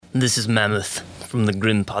This is Mammoth from the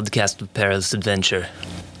Grim Podcast of Perilous Adventure,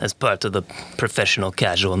 as part of the Professional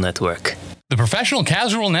Casual Network. The Professional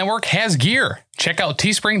Casual Network has gear. Check out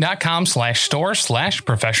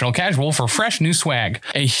teespring.com/store/professionalcasual for fresh new swag.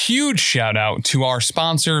 A huge shout out to our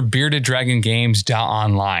sponsor,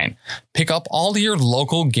 BeardedDragonGames.online. Pick up all your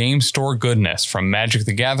local game store goodness from Magic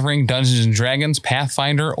the Gathering, Dungeons & Dragons,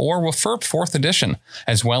 Pathfinder, or WFRP 4th Edition,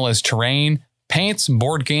 as well as terrain, paints,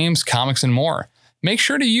 board games, comics, and more. Make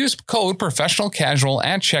sure to use code Professional Casual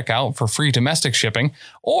at checkout for free domestic shipping,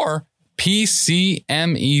 or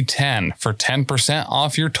PCME10 for 10%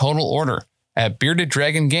 off your total order at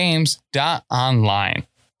BeardedDragonGames.online.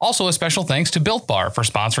 Also, a special thanks to Built Bar for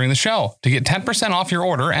sponsoring the show. To get 10% off your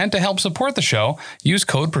order and to help support the show, use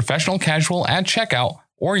code Professional Casual at checkout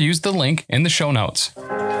or use the link in the show notes.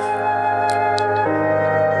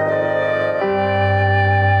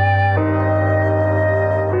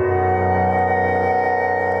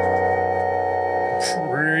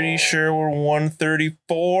 Pretty sure we're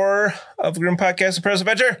 134 of Grim Podcast of Perilous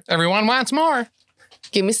Adventure. Everyone wants more.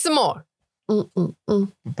 Give me some more. Bum,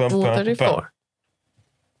 bum, 134.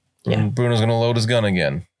 bum. And Bruno's going to load his gun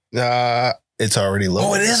again. It's already loaded.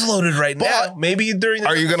 Oh, it is loaded right now. Maybe during the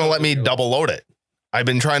Are you going to let me double load it? I've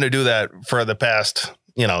been trying to do that for the past,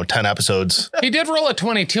 10 episodes. He did roll a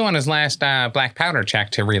 22 on his last black powder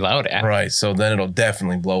check to reload it. Right, so then it'll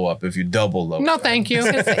definitely blow up if you double load. No, thank you.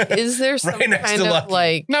 Is there some Right next kind to of Lucky.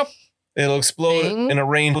 like Nope. It'll explode Thing? in a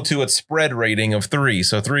range to its spread rating of 3,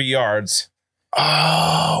 so 3 yards.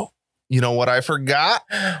 Oh, you know what I forgot?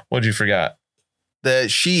 What'd you forgot?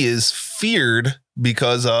 That she is feared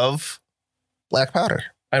because of black powder.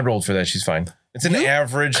 I rolled for that. She's fine. It's an You-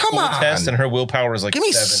 average Come school on. test, and her willpower is like Give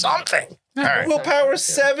me 70. something. All right. Willpower is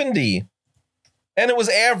 70. And it was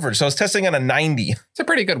average, so I was testing on a 90. It's a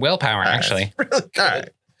pretty good willpower, actually. Really good. All right.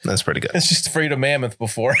 That's pretty good. It's just afraid of mammoth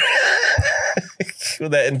before.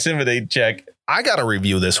 With that intimidate check. I got a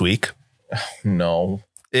review this week. No.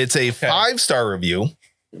 It's a 5-star review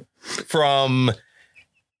from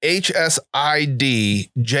HSID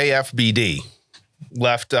JFBD.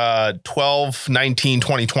 Left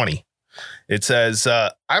 12/19/2020. It says,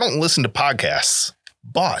 I don't listen to podcasts,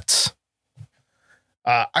 but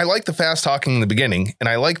I like the fast talking in the beginning, and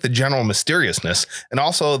I like the general mysteriousness and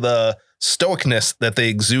also the stoicness that they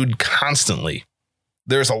exude constantly.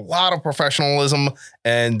 There's a lot of professionalism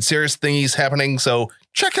and serious things happening, so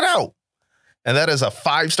check it out. And that is a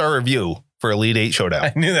 5-star review for Elite 8 Showdown.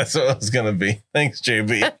 I knew that's what it was going to be. Thanks,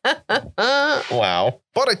 JB. Wow.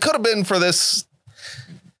 But it could have been for this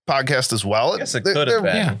podcast as well. I guess it could have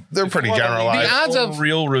been. yeah. They're If pretty you want generalized. The odds a of-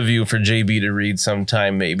 real review for JB to read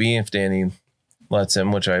sometime, maybe, if Danny lets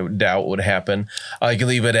him, which I doubt would happen. You can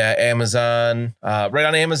leave it at Amazon, right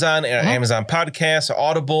on Amazon, Amazon Podcasts,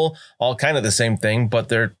 Audible, all kind of the same thing, but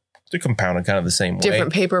they're compounded kind of the same way.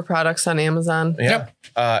 different paper products on Amazon? Yeah.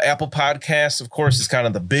 Apple Podcasts, of course, is kind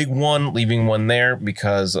of the big one, leaving one there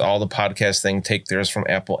because all the podcast thing take theirs from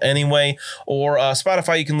Apple anyway. Or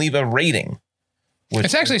Spotify, you can leave a rating. Which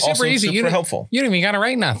It's actually is super also easy. Super helpful You don't even got to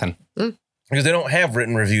write nothing. because they don't have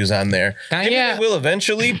written reviews on there. Not Maybe yet. they will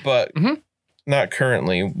eventually, but Mhm. not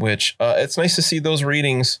currently, which it's nice to see those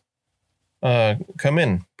ratings come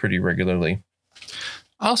in pretty regularly.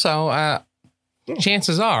 Also,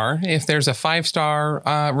 chances are, if there's a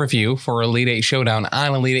 5-star review for Elite 8 Showdown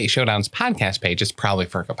on Elite 8 Showdown's podcast page, it's probably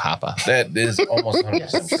for Kapapa. That is almost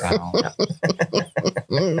 100% true.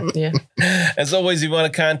 Yeah. As always, if you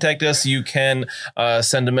want to contact us, you can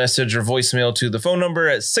send a message or voicemail to the phone number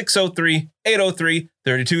at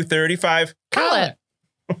 603-803-3235. Call it.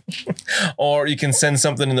 Or you can send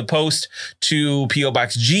something in the post to P.O.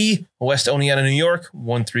 Box G, West Oneonta, New York,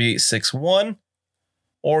 13861.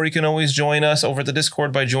 Or you can always join us over at the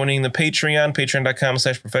Discord by joining the Patreon,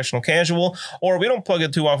 patreon.com/professional casual. Or we don't plug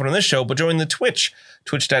it too often on this show, but join the Twitch,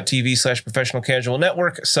 twitch.tv/professional casual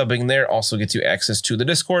network. Subbing there also gets you access to the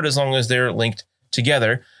Discord as long as they're linked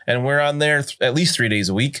together. And we're on there at least 3 days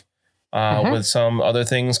a week with some other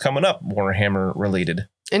things coming up, Warhammer related.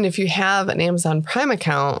 And if you have an Amazon Prime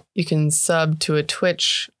account, you can sub to a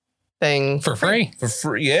Twitch thing For free. For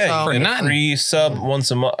free, yeah. So- You get For a free sub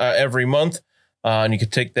once a month, every month. And you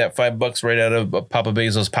could take that $5 right out of Papa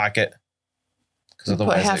Bezos' pocket. Because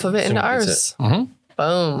put half of it into ours. Mhm.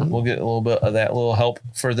 Boom. We'll get a little bit of that little help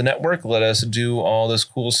for the network. Let us do all this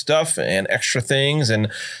cool stuff and extra things. And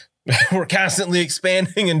we're constantly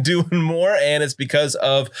expanding and doing more. And it's because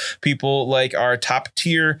of people like our top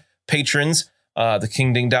tier patrons, the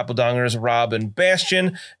King Ding Doppeldongers, Rob and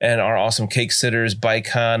Bastion, and our awesome cake sitters,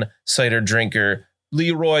 Bicon, Cider Drinker,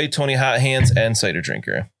 Leroy, Tony Hot Hands, and Cider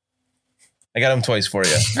Drinker. I got them twice for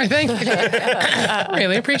you. I think.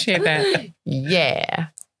 Really appreciate that. Yeah.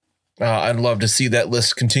 I'd love to see that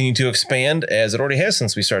list continue to expand, as it already has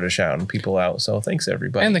since we started shouting people out. So thanks,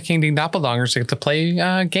 everybody. And the King Ding Doppelgangers get to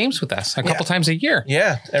play games with us a couple times a year.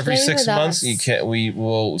 Yeah, every Play 6 with months us. we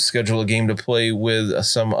will schedule a game to play with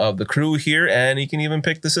some of the crew here, and you can even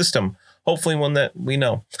pick the system. Hopefully, one that we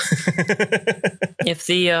know. If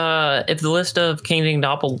the list of King Ding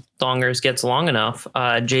Doppelgangers gets long enough,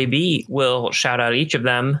 JB will shout out each of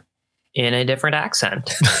them in a different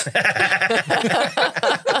accent.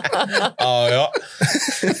 Oh yeah,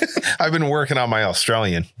 I've been working on my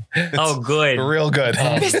Australian. Oh, good. Real good.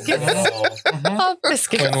 Biscuits. Oh,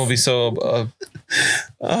 biscuits. Glenn will be so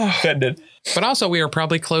offended. But also, we are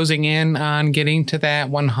probably closing in on getting to that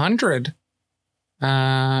 100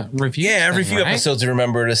 review. Yeah, every thing, few right? episodes,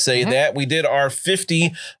 remember to say that. We did our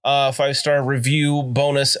 50 5-star review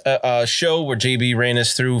bonus show where JB ran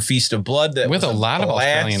us through Feast of Blood. That With was a lot of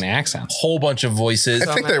blast. Australian accents. Whole bunch of voices.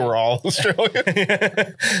 I think they were all Australian.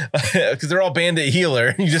 Because they're all Bandit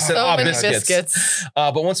Healer. You just said, So many biscuits. biscuits.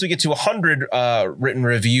 But once we get to 100 written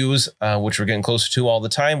reviews, which we're getting closer to all the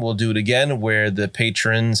time, we'll do it again where the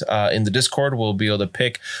patrons in the Discord will be able to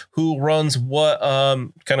pick who runs what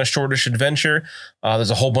kind of shortish adventure.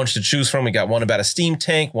 There's a whole bunch to choose from. We got one about a steam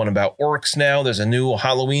tank, one about orcs now. There's a new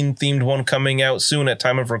Halloween themed one coming out soon at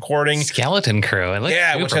time of recording. Skeleton Crew. It looks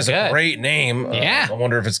Yeah, super which has good. a great name. Yeah. I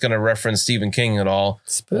wonder if it's going to reference Stephen King at all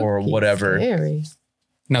or Spooky, whatever. scary.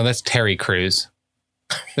 No, that's Terry Crews.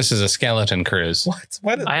 This is a Skeleton Cruise.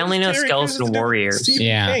 What? I only know Terry Skeleton Crews to do with Warriors. Stephen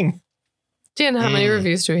Yeah. King? Dan, how many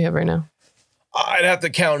reviews do we have right now? I'd have to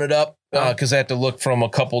count it up because I have to look from a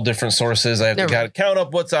couple different sources. I have to Never count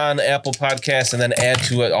up what's on Apple Podcasts and then add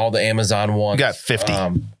to it all the Amazon ones. We got 50.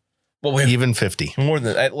 Well, we have Even 50. more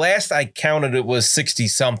than at last I counted it was 60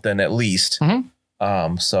 something at least.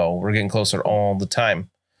 Mhm. So we're getting closer all the time.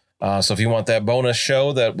 So if you want that bonus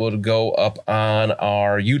show that would go up on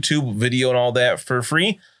our YouTube video and all that for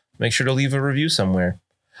free, make sure to leave a review somewhere.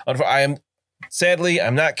 Sadly,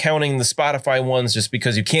 I'm not counting the Spotify ones just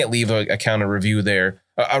because you can't leave a counter review there,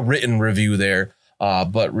 a written review there.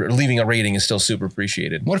 But leaving a rating is still super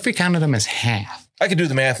appreciated. What if we counted them as half? I could do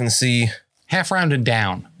the math and see. Half rounded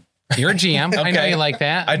down. You're a GM. I know Okay. you like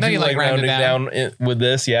that. I know do you like rounding down with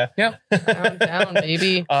this. Yeah. Yep. Round down,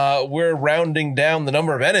 baby. We're rounding down the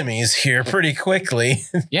number of enemies here pretty quickly.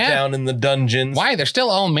 Yeah. Down in the dungeons. Why? They're still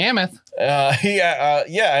all mammoth. Actually,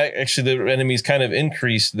 the enemies kind of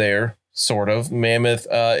increased there. Sort of. Mammoth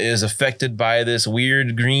is affected by this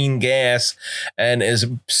weird green gas and is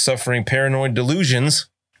suffering paranoid delusions.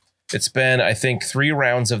 It's been, I think, 3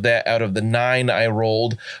 rounds of that out of the 9 I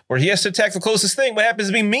rolled, where he has to attack the closest thing, but happens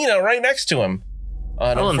to be Mina right next to him.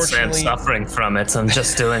 I wouldn't say I'm suffering from it. I'm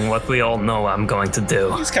just doing what we all know I'm going to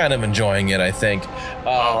do. He's kind of enjoying it, I think.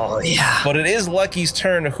 Oh, yeah. But it is Lucky's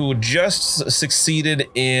turn, who just succeeded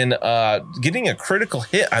in getting a critical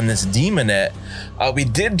hit on this demonette. We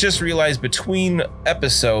did just realize between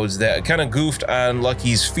episodes that kind of goofed on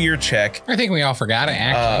Lucky's fear check. I think we all forgot it,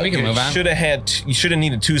 actually. We can move on. You should have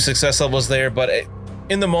needed 2 success levels there, but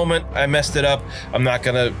in the moment, I messed it up. I'm not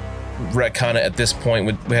going to retcon it at this point.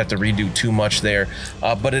 We have to redo too much there.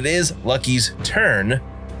 But it is Lucky's turn.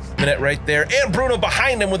 Minute right there. And Bruno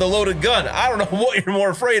behind him with a loaded gun. I don't know what you're more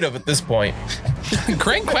afraid of at this point.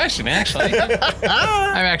 Great question, actually.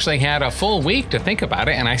 I've actually had a full week to think about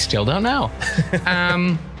it, and I still don't know.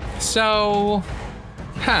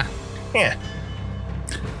 Yeah.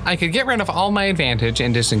 I could get rid of all my advantage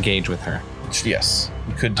and disengage with her. Yes,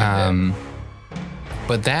 you could do that.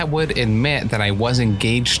 But that would admit that I was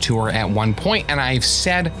engaged to her at one point, and I've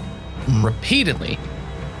said repeatedly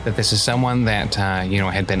that this is someone that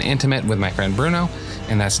had been intimate with my friend Bruno,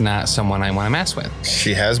 and that's not someone I want to mess with.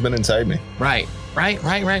 She has been inside me. Right. And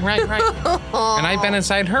I've been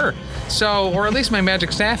inside her. So, or at least my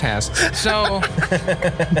magic staff has. So,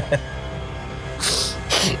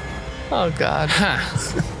 Oh, God.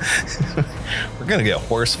 We're going to get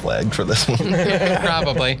horse flagged for this one.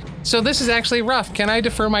 probably. So this is actually rough. Can I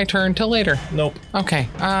defer my turn till later? Nope. Okay.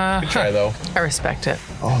 Good try, though. I respect it.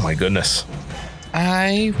 Oh, my goodness.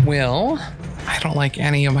 I will. I don't like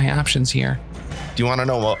any of my options here. Do you want to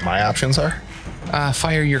know what my options are?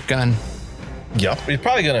 Fire your gun. Yep. He's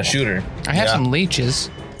probably going to shoot her. I have Yeah. some leeches.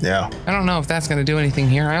 Yeah. I don't know if that's going to do anything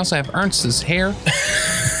here. I also have Ernst's hair.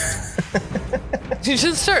 You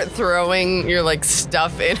should start throwing your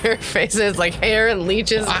stuff in her faces, like hair and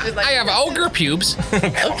leeches. Just I have ogre pubes.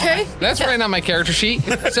 Okay. That's right on my character sheet.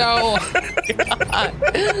 So,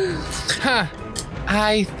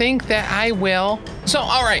 I think that I will. So,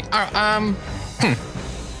 all right.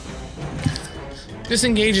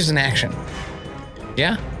 Disengage is an action.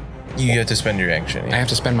 Yeah, You have to spend your action. I have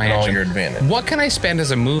to spend my and all action. your advantage. What can I spend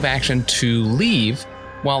as a move action to leave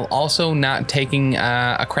while also not taking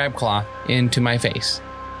a crab claw into my face?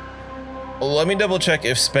 Well, let me double check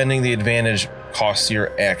if spending the advantage costs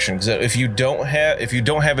your action. Because if you don't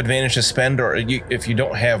have advantage to spend, or if you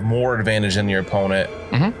don't have more advantage than your opponent,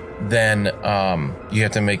 then you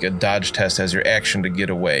have to make a dodge test as your action to get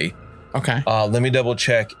away. Okay. Let me double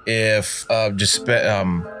check if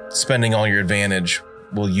spending all your advantage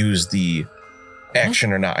will use the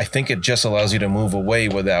action or not. I think it just allows you to move away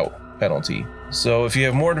without penalty. So if you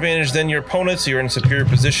have more advantage than your opponents, you're in a superior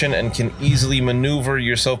position and can easily maneuver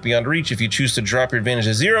yourself beyond reach. If you choose to drop your advantage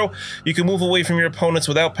to 0, you can move away from your opponents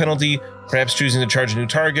without penalty, perhaps choosing to charge a new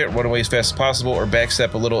target, run away as fast as possible, or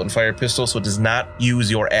backstep a little and fire a pistol, so it does not use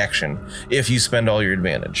your action if you spend all your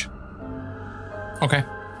advantage. Okay.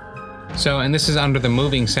 So, and this is under the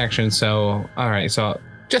moving section. So, all right. So,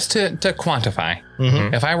 just to quantify,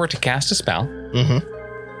 if I were to cast a spell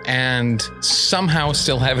and somehow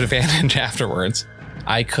still have advantage afterwards,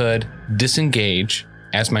 I could disengage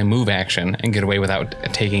as my move action and get away without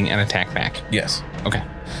taking an attack back. Yes. Okay.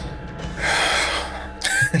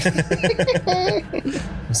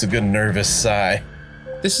 It's a good nervous sigh.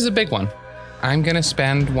 This is a big one. I'm going to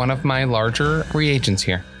spend one of my larger reagents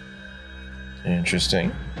here.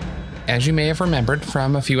 Interesting. As you may have remembered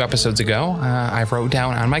from a few episodes ago, I wrote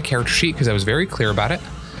down on my character sheet, because I was very clear about it,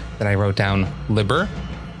 that I wrote down liver,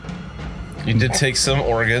 You did take some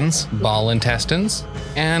organs. ball intestines,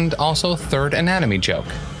 and also third anatomy joke.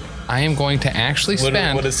 I am going to actually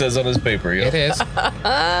spend... What it says on his paper, yeah. It is.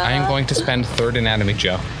 I am going to spend third anatomy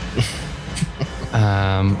joke.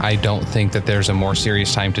 I don't think that there's a more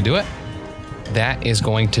serious time to do it. That is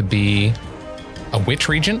going to be a witch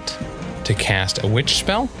regent to cast a witch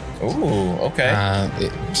spell. Ooh,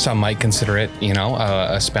 okay. Some might consider it,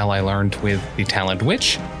 a spell I learned with the talent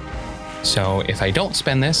witch. So if I don't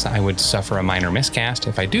spend this, I would suffer a minor miscast.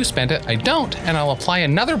 If I do spend it, I don't, and I'll apply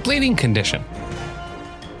another bleeding condition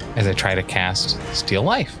as I try to cast Steal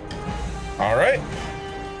Life. All right.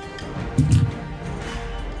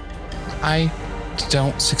 I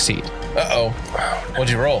don't succeed. Uh-oh.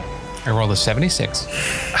 What'd you roll? I rolled a 76,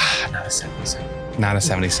 Not a 77. not a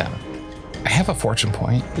 77. I have a fortune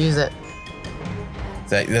point. Use it.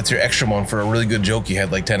 That's your extra one for a really good joke you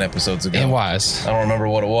had like 10 episodes ago. It was. I don't remember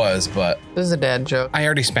what it was, but... This is a dad joke. I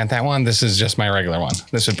already spent that one. This is just my regular one.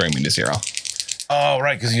 This would bring me to 0. Oh,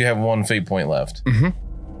 right, because you have one fate point left.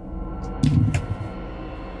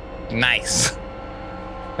 Nice.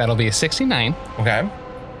 That'll be a 69, Okay.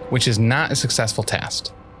 which is not a successful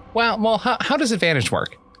test. Well, how does advantage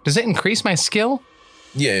work? Does it increase my skill?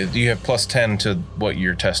 Yeah, you have plus 10 to what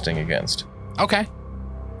you're testing against. Okay.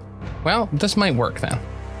 Well, this might work then.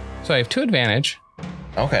 So I have 2 advantage,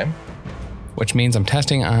 Okay. which means I'm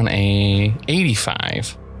testing on a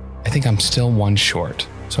 85. I think I'm still 1 short,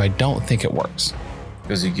 so I don't think it works.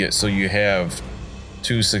 Because you have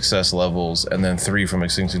 2 success levels and then 3 from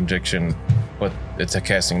Extinct Injection, but it's a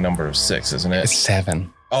casting number of 6, isn't it? It's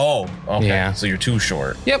 7. Oh, okay. Yeah. So you're 2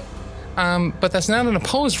 short. Yep. But that's not an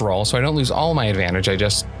opposed roll, so I don't lose all my advantage. I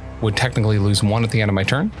just would technically lose 1 at the end of my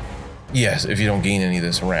turn. Yes, if you don't gain any of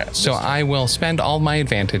this rat. So I will spend all my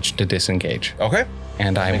advantage to disengage. Okay.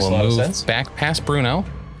 And I Makes will a lot of move sense. back past Bruno,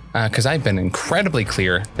 because I've been incredibly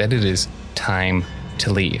clear that it is time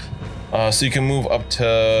to leave. So you can move up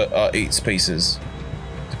to 8 spaces,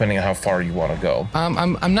 depending on how far you want to go.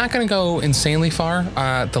 I'm not going to go insanely far.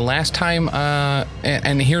 The last time,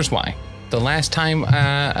 and here's why. The last time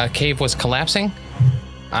a cave was collapsing,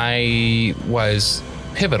 I was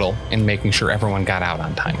pivotal in making sure everyone got out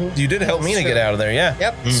on time. You did help me to get out of there, yeah.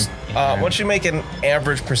 Yep. Why don't you make an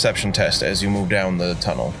average perception test as you move down the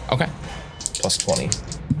tunnel? Okay. Plus 20.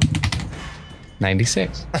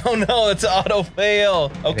 96. Oh no, it's an auto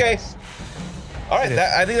fail. Okay. All right,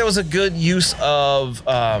 I think that was a good use of,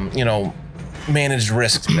 managed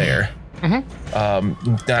risk there.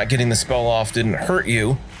 Not getting the spell off didn't hurt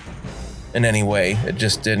you in any way. It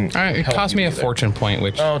just didn't. All right, it help cost you me a either. fortune point,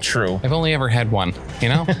 which Oh, true. I've only ever had 1, you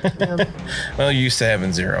know? Well, you used to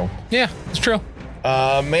having 0. Yeah, it's true.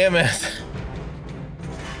 Mammoth.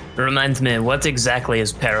 Reminds me, what exactly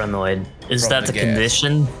is paranoid? Is From that the the gas.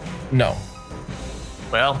 condition? No,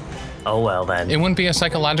 Well, oh well then. It wouldn't be a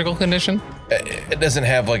psychological condition? it doesn't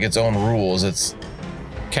have like its own rules. It's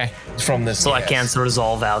Okay. from this. So I gas. can't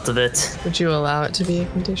resolve out of it. Would you allow it to be a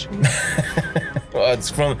condition? Well, it's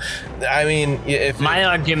from. I mean, if My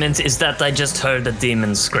argument is that I just heard a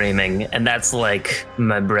demon screaming, and that's like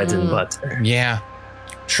my bread and butter. Yeah.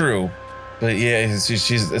 true, but yeah,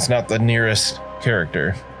 it's not the nearest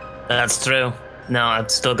character. That's true. No,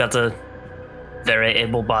 I've still got to very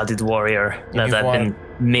able-bodied warrior that You've I've been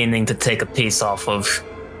meaning to take a piece off of.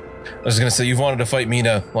 I was gonna say you've wanted to fight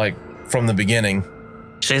Mina like from the beginning.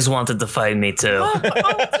 She's wanted to fight me too.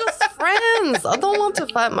 Oh, just friends. I don't want to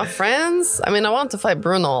fight my friends. I mean, I want to fight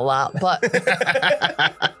Bruno a lot, but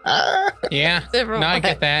Yeah. different No, I way.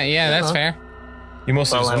 get that. Yeah, that's Uh-huh. fair. You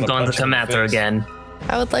mostly Well, just I'm wanna going to punch him come in at the her face. again.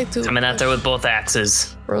 I would like to Coming at her with both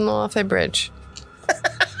axes. Bruno off a bridge.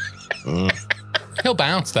 He'll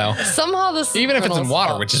bounce though, Somehow this even if it's in Bruno's water,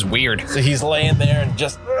 fault. which is weird. So he's laying there and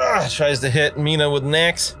just tries to hit Mina with an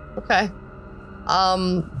axe. Okay.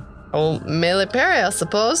 Oh, melee parry, I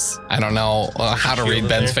suppose. I don't know how to Shield read in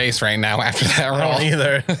Ben's there. face right now after that I roll. don't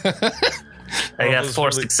either. I got this 4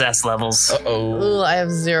 really- success levels. Uh-oh. Ooh, I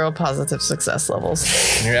have 0 positive success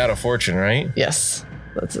levels. You're out of fortune, right? Yes,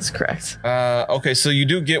 that is correct. Okay, so you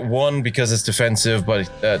do get 1 because it's defensive, but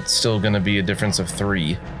that's still going to be a difference of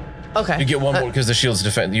 3. Okay. You get 1 more because the shield's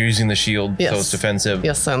defense. You're using the shield, so Yes. it's defensive.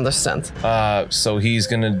 Yes, I understand. So he's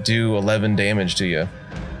going to do 11 damage to you.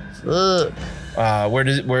 Ugh.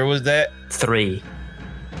 Where was that? 3.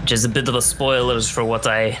 Which is a bit of a spoilers for what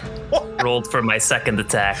I rolled for my second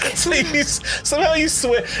attack. So somehow you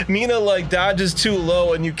swim. Mina like dodges too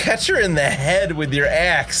low, and you catch her in the head with your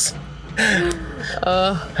axe.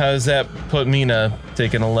 How does that put Mina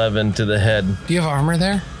taking 11 to the head? Do you have armor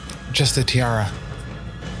there? Just the tiara.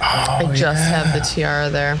 I just have the tiara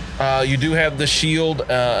there. You do have the shield,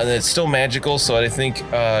 and it's still magical, so I think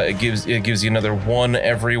it gives you another 1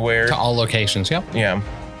 everywhere. To all locations. Yep. Yeah.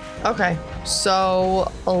 Okay,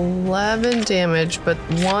 so 11 damage, but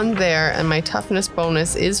 1 there, and my toughness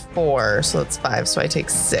bonus is 4, so that's 5, so I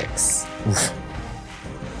take 6.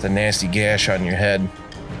 It's a nasty gash on your head.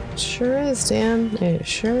 Sure is, Dan. It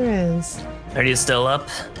sure is. Are you still up?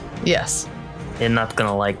 Yes. You're not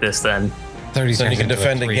gonna like this then. 30 So he turns can into a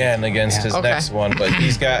defend 3. again against Yeah. his Okay. next one, but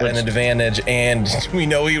he's got an advantage, and we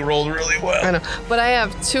know he rolled really I well. know. But I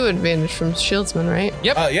have 2 advantage from Shieldsman, right?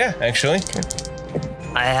 Yeah, actually.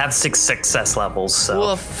 I have 6 success levels, so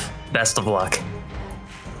Woof. best of luck.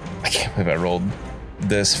 I can't believe I rolled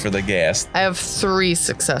this for the gas. I have 3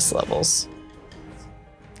 success levels.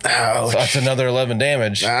 So that's another 11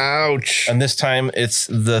 damage. Ouch. And this time it's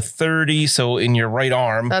the 30, so in your right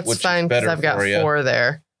arm, That's which fine is because better I've got for you. 4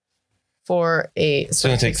 there. 4, 8. So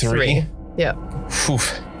gonna I take 3? Yep. Phew.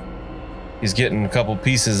 He's getting a couple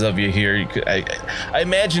pieces of you here. I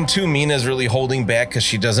imagine too, Mina's really holding back because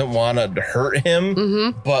she doesn't want to hurt him,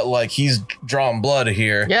 Mm-hmm. but like he's drawing blood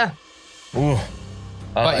here. Yeah. Ooh.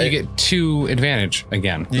 But you get 2 advantage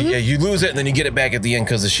again. Yeah, you lose it and then you get it back at the end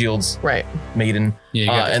because the shield's Right. maiden. Yeah, you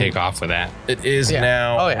gotta and take off with that. It is Yeah.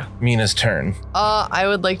 now Oh, yeah. Mina's turn. I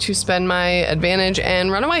would like to spend my advantage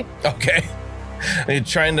and run away. Okay. And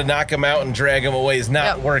trying to knock him out and drag him away is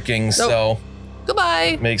not Yep. working, so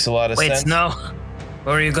Goodbye. makes a lot of Wait, sense. no.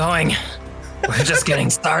 Where are you going? We're just getting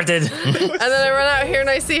started. And then I run out here and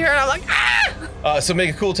I see her and I'm like, ah! So make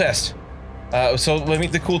a cool test. So let me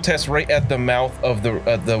make the cool test right at the mouth of the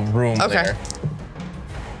room Okay. there.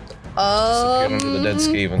 Get under the dead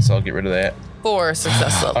Skaven, so I'll get rid of that. 4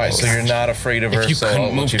 success levels. All right, so you're not afraid of her. If you so couldn't I'll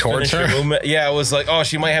let move you towards finish your her? movement. Yeah, I was like, oh,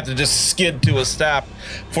 she might have to just skid to a stop.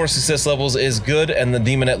 4 success levels is good, and the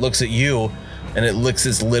demonette looks at you, and it licks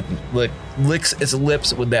its licks its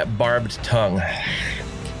lips with that barbed tongue.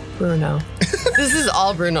 Bruno. This is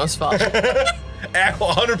all Bruno's fault.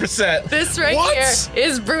 100%. This right What? here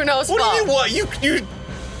is Bruno's What fault. do you mean?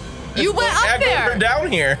 What You went up aggroed her there.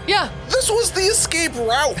 down here. Yeah. This was the escape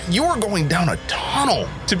route. You were going down a tunnel.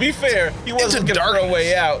 To be fair, he wasn't Into gonna throw a darkness.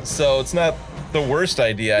 way out, so it's not the worst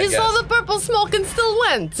idea. I You guess. saw the purple smoke and still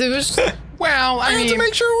went. It was Well, I I had mean, to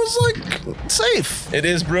make sure it was like safe. It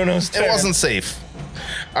is Bruno's turn. It wasn't safe.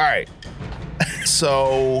 All right.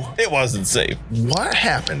 So It wasn't safe. what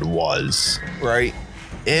happened was, right,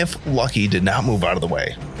 if Lucky did not move out of the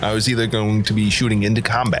way, I was either going to be shooting into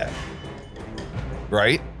combat,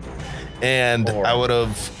 right? And Or- I would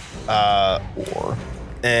have,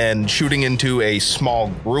 and shooting into a small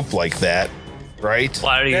group like that, right?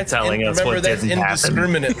 Why are you telling us remember, what that's didn't happen?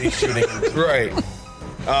 indiscriminately shooting. Right.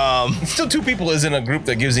 Still, 2 people isn't a group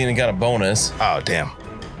that gives you any kind of bonus. Oh, damn.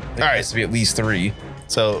 There has to be at least 3.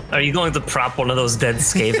 So Are you going to prop one of those dead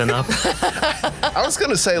Skaven up? I was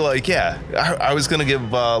going to say, like, yeah, I was going to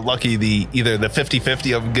give Lucky either the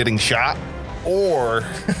 50-50 of getting shot or,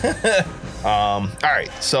 all right,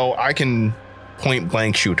 so I can point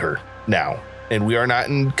blank shoot her now. And we are not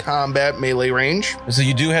in combat melee range. So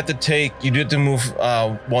you do have to move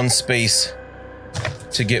 1 space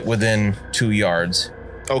to get within 2 yards.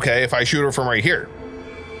 Okay, if I shoot her from right here.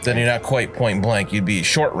 then you're not quite point blank. You'd be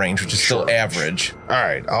short range, which is still Short range. average. All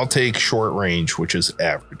right, I'll take short range, which is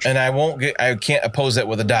average. And I can't oppose that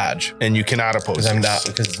with a dodge And you cannot oppose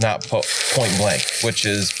because it's not point blank, which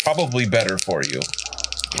is probably better for you.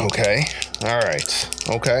 Okay. All right.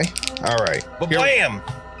 Okay. All right. But Here- blam!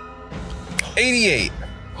 88.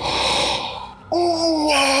 Oh,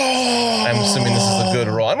 I'm assuming this is a good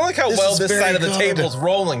roll. I don't like how This well is this very side of the good. table's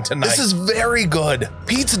rolling tonight. This is very good.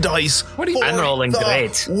 Pizza dice. What do you- for I'm rolling the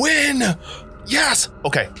great. Win. Yes.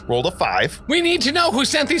 Okay. Rolled a 5. We need to know who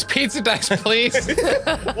sent these pizza dice, please.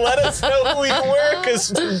 Let us know who you were, because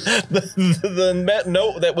the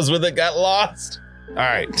note that was with it got lost. All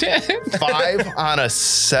right. 5 on a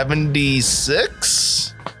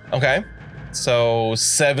 76. Okay. So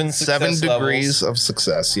 7 7 success degrees levels. of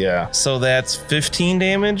success. Yeah. So that's 15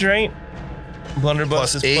 damage, right?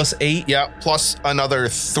 Blunderbuss is plus 8. Yeah. Plus another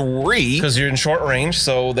 3. Because you're in short range,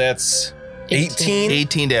 so that's 18.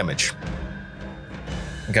 18 damage.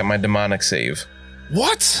 I got my demonic save.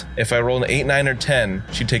 What? If I roll an 8, 9, or 10,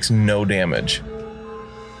 she takes no damage.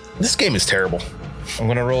 This game is terrible. I'm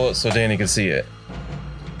gonna roll it so Danny can see it.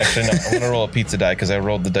 Actually, no. I'm gonna roll a pizza die because I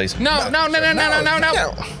rolled the dice. No.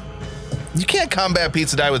 You can't combat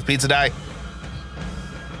pizza die with pizza die.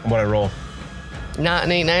 What I roll? Not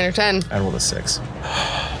an 8, 9, or 10. I rolled a 6.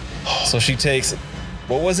 So she takes,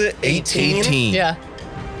 what was it? 18? 18. Yeah.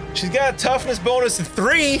 She's got a toughness bonus of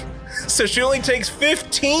 3, so she only takes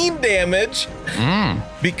 15 damage.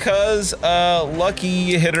 Because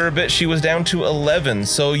Lucky hit her a bit, she was down to 11.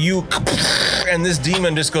 So you, and this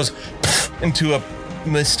demon just goes into a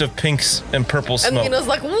mist of pinks and purple And smoke. Nina's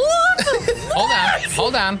like, what?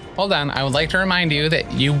 Hold on. I would like to remind you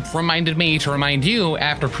that you reminded me to remind you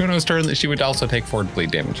after Pruno's turn that she would also take forward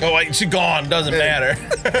bleed damage. Oh, wait, she's gone. Doesn't matter.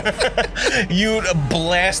 You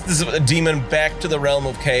blast this demon back to the realm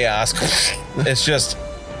of chaos. It's just,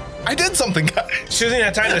 I did something, guys. she doesn't even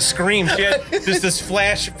have time to scream. She had just this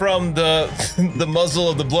flash from the muzzle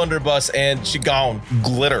of the blunderbuss, and she gone.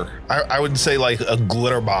 Glitter. I would say like a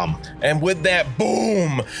glitter bomb. And with that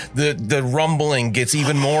boom, the rumbling gets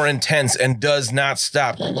even more intense and does not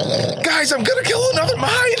stop. Guys, I'm gonna kill another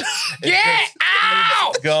mine.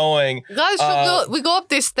 Going. Guys, we go up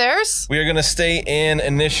these stairs? We are going to stay in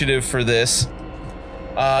initiative for this.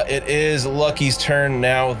 It is Lucky's turn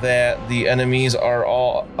now that the enemies are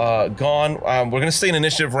all gone. We're going to stay in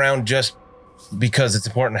initiative round just because it's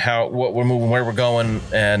important what we're moving, where we're going,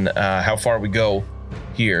 and how far we go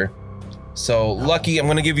here. So, Lucky, I'm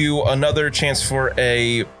going to give you another chance for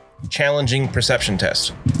a challenging perception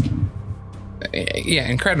test. Yeah,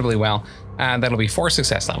 incredibly well. That'll be 4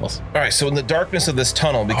 success levels. All right, so in the darkness of this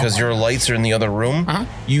tunnel, because your lights are in the other room,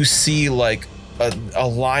 you see like a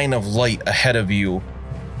line of light ahead of you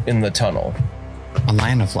in the tunnel. A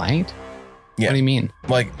line of light? Yeah. What do you mean?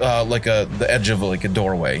 Like the edge of like a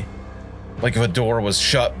doorway. Like if a door was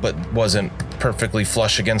shut but wasn't perfectly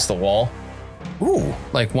flush against the wall. Ooh.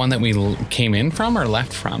 Like one that we came in from or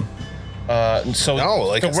left from? So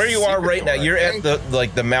a where you are secret right now, door, you're I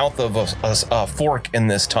at the mouth of a fork in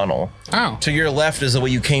this tunnel. Oh. To your left is the way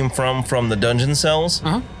you came from the dungeon cells,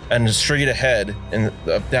 and straight ahead and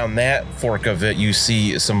down that fork of it, you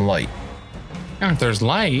see some light. If there's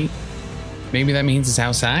light, maybe that means it's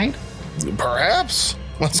outside? Perhaps.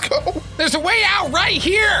 Let's go. There's a way out right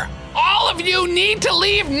here! All of you need to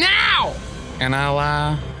leave now! And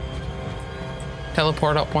I'll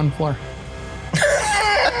teleport up 1 floor.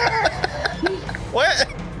 What?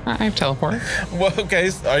 I've teleported. Well, okay.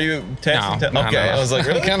 Are you testing? No, Okay, no. I was like,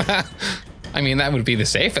 really? I mean, that would be the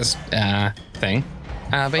safest thing.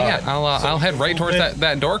 But yeah, I'll head right towards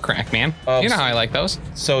that door crack, man. You know how I like those.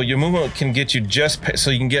 So your movement can get you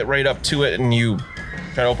so you can get right up to it and you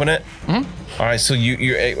try to open it. All right, so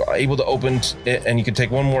you're able to open it and you can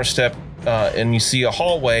take one more step and you see a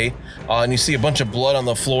hallway and you see a bunch of blood on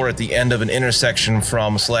the floor at the end of an intersection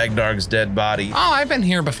from Slagdarg's dead body. Oh, I've been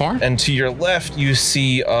here before. And to your left, you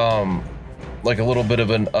see like a little bit of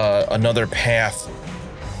another path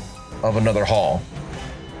of another hall.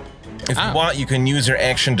 If you want, you can use your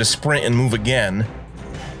action to sprint and move again.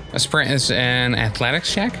 A sprint is an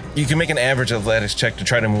athletics check? You can make an average athletics check to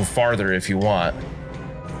try to move farther if you want.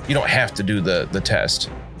 You don't have to do the test.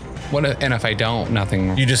 And if I don't,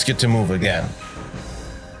 nothing. You just get to move again.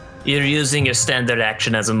 You're using your standard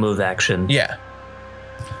action as a move action. Yeah.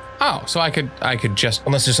 Oh, so I could just.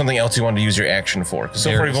 Unless there's something else you want to use your action for. Because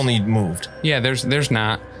so far you've only moved. Yeah, there's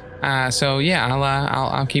not. So yeah,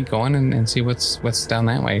 I'll keep going and see what's down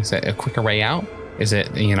that way. Is it a quicker way out? Is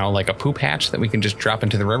it like a poop hatch that we can just drop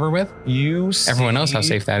into the river with? Everyone knows how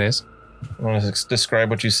safe that is. Want to describe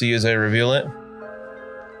what you see as I reveal it?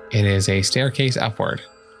 It is a staircase upward.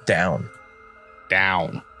 down.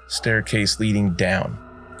 Down. Staircase leading down.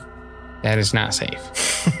 That is not safe.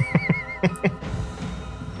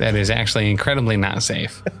 That is actually incredibly not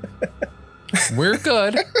safe. We're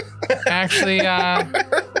good. Actually,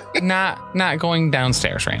 not going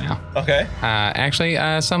downstairs right now. Okay. Actually,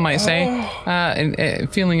 some might say,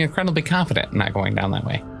 feeling incredibly confident not going down that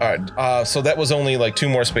way. All right. So that was only like 2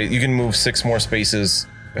 more spaces. You can move 6 more spaces.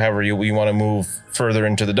 However, you want to move further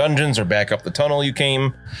into the dungeons or back up the tunnel you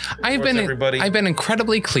came. I've been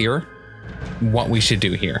incredibly clear what we should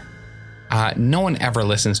do here. No one ever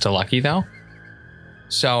listens to Lucky though.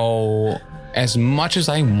 So as much as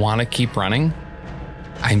I want to keep running,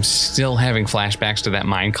 I'm still having flashbacks to that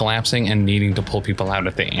mine collapsing and needing to pull people out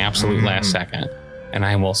at the absolute last second. And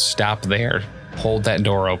I will stop there, hold that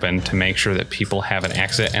door open to make sure that people have an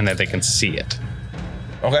exit and that they can see it.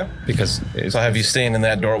 Okay. Because So have you stand in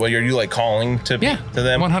that doorway? Are you like calling to them?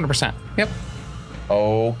 100%. Yep.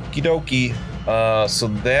 Okie dokie. So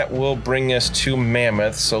that will bring us to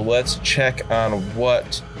Mammoth. So let's check on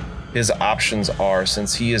what his options are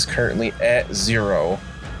since he is currently at 0.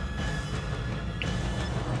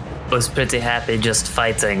 Was pretty happy just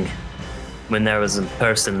fighting when there was a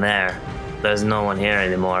person there. There's no one here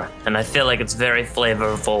anymore. And I feel like it's very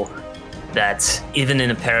flavorful that even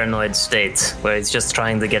in a paranoid state where he's just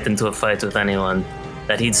trying to get into a fight with anyone,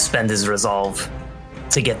 that he'd spend his resolve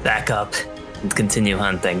to get back up and continue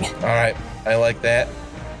hunting. All right. I like that.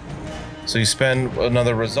 So you spend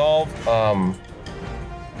another resolve,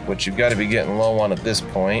 which you've got to be getting low on at this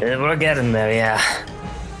point. We're getting there, yeah.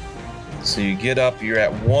 So you get up, you're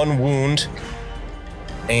at 1 wound,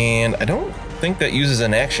 and I don't think that uses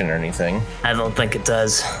an action or anything. I don't think it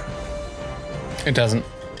does. It doesn't.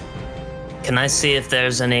 Can I see if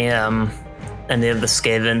there's any of the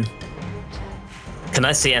Skaven? Can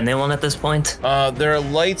I see anyone at this point? There are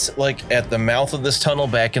lights like at the mouth of this tunnel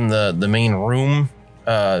back in the main room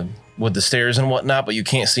with the stairs and whatnot, but you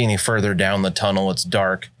can't see any further down the tunnel. It's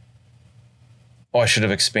dark. Oh, I should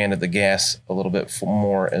have expanded the gas a little bit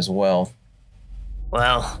more as well.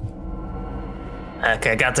 Well,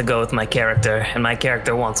 okay, I got to go with my character, and my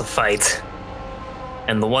character wants a fight.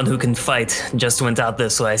 And the one who can fight just went out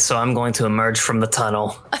this way, so I'm going to emerge from the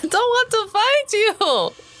tunnel. I don't want to fight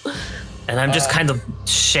you. And I'm just kind of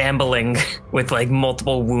shambling with like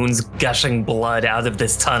multiple wounds gushing blood out of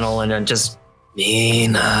this tunnel, and I'm just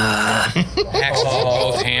Mina. Hacks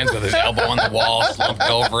both hands with his elbow on the wall, slumped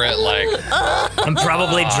over it like. I'm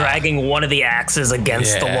probably dragging one of the axes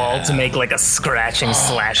against the wall to make like a scratching,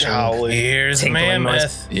 slashing. Here's tinkling noise.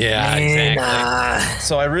 Mammoth. Yeah, exactly. Mina.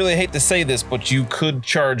 So I really hate to say this, but you could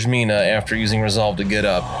charge Mina after using Resolve to get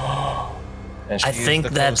up. And I she's think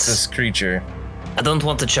the that's- closest creature. I don't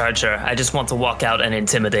want to charge her. I just want to walk out and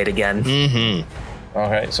intimidate again. All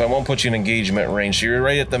right, so I won't put you in engagement range. So you're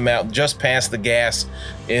right at the mouth, just past the gas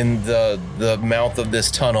in the mouth of this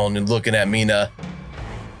tunnel, and you're looking at Mina.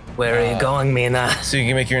 Where are you going, Mina? So you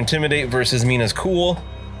can make your intimidate versus Mina's cool.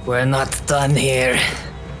 We're not done here.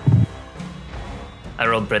 I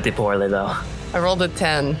rolled pretty poorly though. I rolled a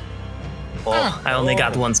 10. Oh, I only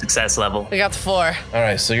got 1 success level. I got 4. All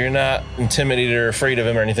right, so you're not intimidated or afraid of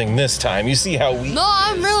him or anything this time. You see how weak. No,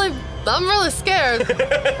 I'm really scared.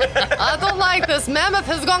 I don't like this. Mammoth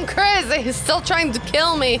has gone crazy. He's still trying to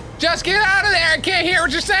kill me. Just get out of there! I can't hear what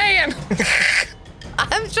you're saying.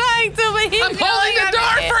 I'm trying to, but he's I'm holding the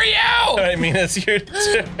door for you. All right, Mina's your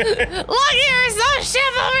turn. Look, you're so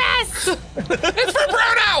chivalrous. It's for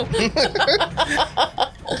Bruno.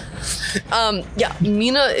 Yeah,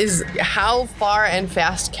 Mina is. How far and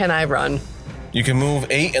fast can I run? You can move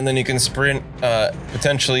 8, and then you can sprint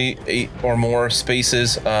potentially 8 or more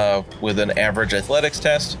spaces with an average athletics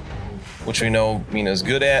test, which we know Mina's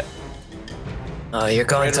good at. Oh, you're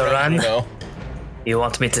going to run? No, You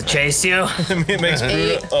want me to chase you? it makes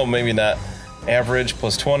Bruno. Oh, maybe not. Average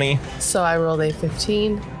plus 20. So I rolled a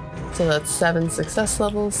 15. So that's 7 success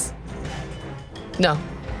levels. No,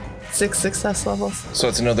 6 success levels. So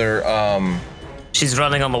it's another. She's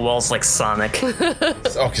running on the walls like Sonic.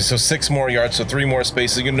 Okay, so 6 more yards, so 3 more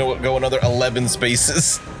spaces. You can go another 11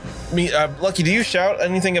 spaces. Lucky, do you shout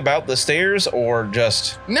anything about the stairs or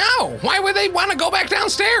just? No, why would they want to go back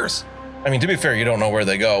downstairs? I mean, to be fair, you don't know where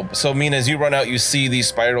they go. So, Mina, as you run out, you see these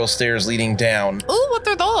spiral stairs leading down. Ooh, what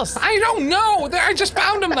are those? I don't know. I just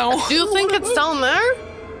found them though. Do you think it's down there?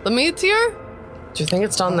 The meteor? Do you think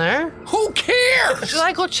it's down there? Who cares? Should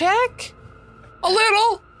I go check? A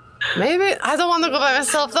little. Maybe. I don't want to go by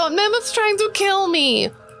myself though. Mammoth's trying to kill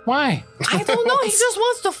me. Why? I don't know. He just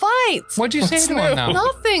wants to fight. What'd you say to him though?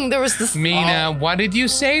 Nothing. There was this. Mina, what did you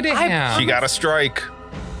say to him? She got a strike.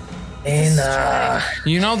 Mina,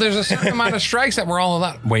 You know, there's a certain amount of strikes that we're all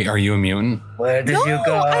allowed. Wait, are you a mutant? where did No, you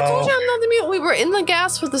go? I told you I'm not the mute. We were in the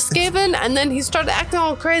gas with the Skaven, and then he started acting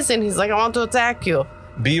all crazy, and he's like, I want to attack you.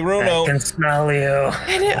 Be I Bruno. can smell you.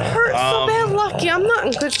 And it hurt so bad, Lucky. I'm not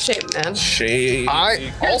in good shape, man. Shade. I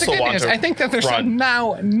Here's the also good want news. to I think that there's a run.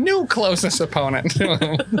 now new closest opponent.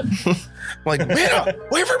 Like, Mina,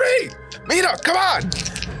 wait for me. Mina, come on.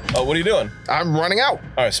 Oh, what are you doing? I'm running out.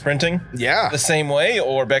 All right, sprinting Yeah. the same way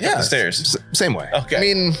or back up the stairs? Same way. Okay. I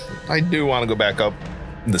mean, I do want to go back up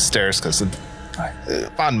the stairs because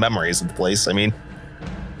fond memories of the place. I mean,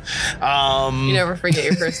 You never forget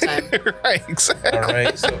your first time. right, exactly. All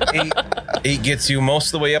right, so eight gets you most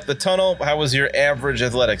of the way up the tunnel. How was your average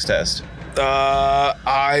athletics test?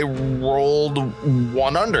 I rolled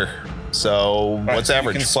 1 under. So All right, what's so you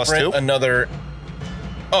average? can Plus sprint 2? Another.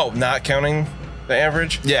 Oh, not counting the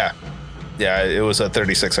average. Yeah. Yeah, it was a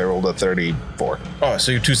 36. I rolled a 34 Oh,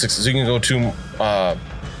 so you're 2 6. So you can go 2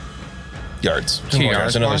 yards. 2 more yards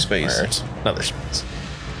yards, another more? space. Another space.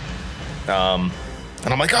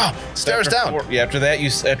 And I'm like, oh, stairs After down. 4, yeah, after that,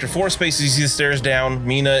 after 4 spaces, you see the stairs down.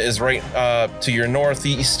 Mina is right to your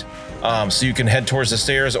northeast, so you can head towards the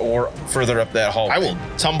stairs or further up that hallway. I will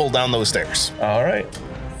tumble down those stairs. All right.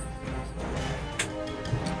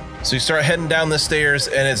 So you start heading down the stairs,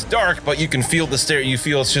 and it's dark, but you can feel the stair. You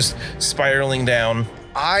feel it's just spiraling down.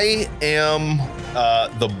 I am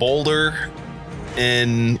the boulder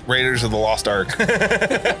in Raiders of the Lost Ark. You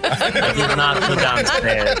not go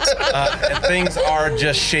downstairs. And things are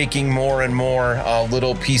just shaking more and more.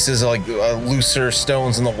 Little pieces of looser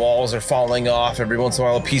stones in the walls are falling off. Every once in a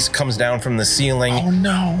while, a piece comes down from the ceiling. Oh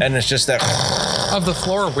no. And it's just that Of the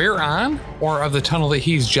floor we're on, or of the tunnel that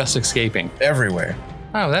he's just escaping? everywhere.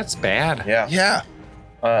 Oh, that's bad. Yeah. Yeah.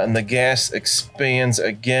 And the gas expands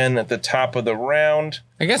again at the top of the round.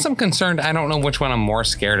 I guess I'm concerned. I don't know which one I'm more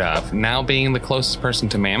scared of. Now being the closest person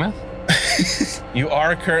to Mammoth? You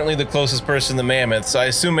are currently the closest person to Mammoth, so I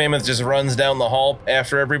assume Mammoth just runs down the hall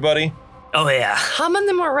after everybody. Oh yeah. How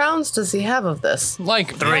many more rounds does he have of this?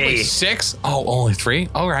 Like 3. probably 6? Oh, only 3?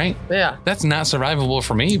 All right. Yeah. That's not survivable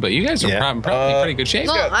for me, but you guys are Yeah. probably in pretty good shape.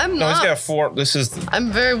 No, I'm No, not. he's got 4. This is.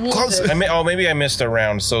 I'm very wounded. Maybe I missed a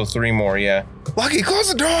round, so 3 more. Yeah. Lucky,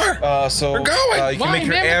 close the door. So We're going. you can Why? make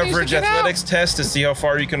your Mammoth needs to average get out. athletics test to see how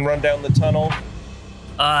far you can run down the tunnel.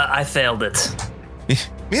 I failed it.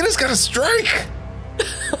 Mina's got a strike.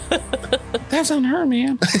 That's on her,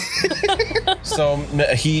 man.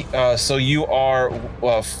 So you are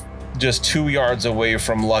just 2 yards away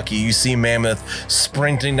from Lucky. You see Mammoth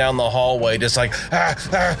sprinting down the hallway, just like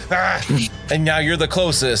and now you're the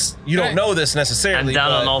closest. You don't know this I'm necessarily. down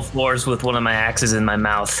but on all fours with one of my axes in my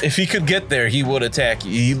mouth. if he could get there, he would attack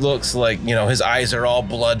you. He looks like his eyes are all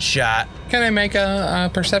bloodshot. Can I make a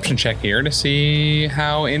perception check here to see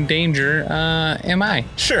how in danger am I?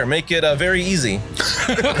 Sure, make it very easy.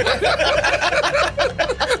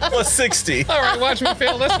 Plus 60, All right, watch me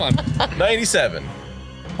fail this one. 97.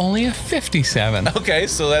 Only a 57. Okay,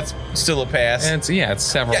 so that's still a pass. It's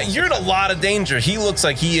several. Yeah, you're in a lot of danger. He looks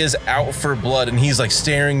like he is out for blood, and he's like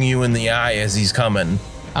staring you in the eye as he's coming.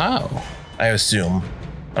 Oh. I assume.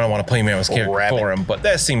 I don't want to play Mammoth's character Rabid. for him, but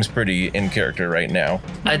that seems pretty in character right now.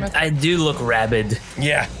 I do look rabid.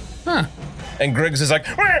 Yeah. Huh. And Griggs is like,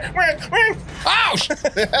 Oh! All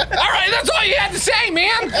right, that's all you had to say,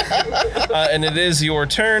 man. and it is your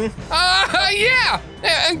turn. Yeah.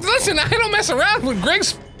 And listen, I don't mess around when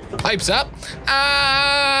Griggs pipes up.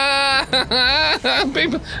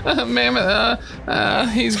 Big Mammoth.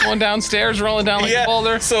 He's going downstairs, rolling down like a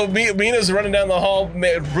boulder. So Mina's running down the hall.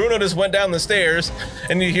 Bruno just went down the stairs,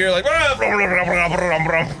 and you hear like,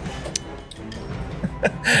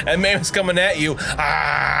 and Mammoth's coming at you.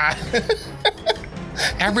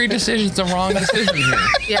 Every decision's the wrong decision here.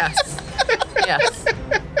 Yes. Yes.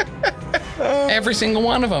 Every single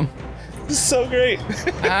one of them. This is so great.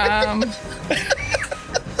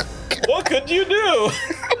 What could you do?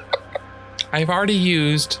 I've already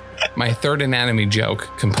used my third anatomy joke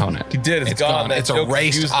component. You did. It's gone. That It's joke was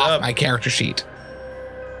erased used off up. my character sheet.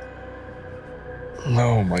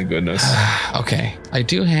 Oh my goodness. Okay, I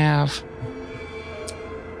do have.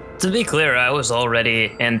 To be clear, I was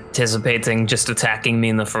already anticipating just attacking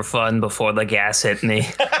Mina for fun before the gas hit me.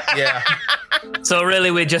 Yeah. So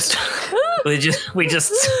really, we just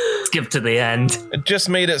skipped to the end. It just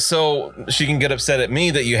made it so she can get upset at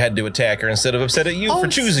me that you had to attack her instead of upset at you for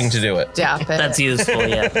choosing to do it. Stop it. That's useful,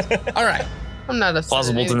 yeah. All right, I'm not a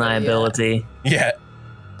Plausible deniability. Yeah.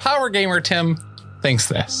 Power Gamer Tim thinks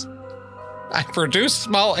this. I produce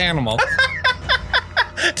small animal.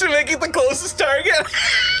 To make it the closest target.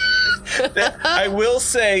 I will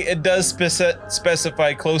say it does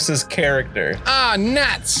specify closest character. Ah,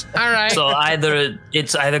 nuts. All right. So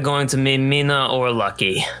it's either going to be Mina or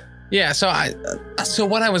Lucky. Yeah, so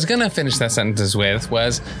what I was gonna finish that sentence with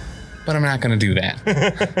was, but I'm not gonna do that.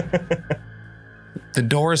 The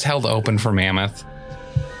door is held open for Mammoth.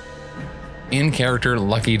 In character,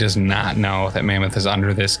 Lucky does not know that Mammoth is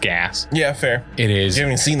under this gas. Yeah, fair. It is. You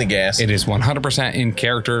haven't even seen the gas. It is 100% in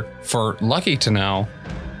character for Lucky to know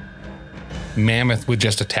Mammoth would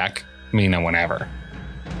just attack Mina whenever.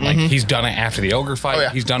 Like, he's done it after the ogre fight. Oh, yeah.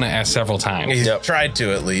 He's done it several times. He's tried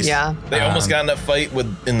to at least. Yeah. They almost got in a fight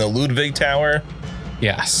in the Ludwig Tower.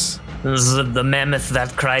 Yes. This is the mammoth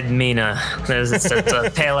that cried Mina. It's a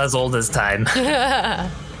tale as old as time.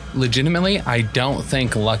 Legitimately, I don't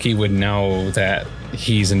think Lucky would know that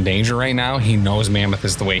he's in danger right now. He knows Mammoth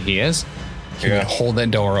is the way he is. He would hold that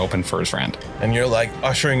door open for his friend, And you're like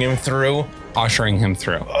ushering him through. ushering him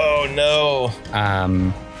through. Oh no.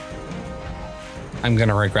 I'm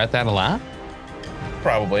gonna regret that a lot,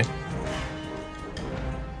 Probably.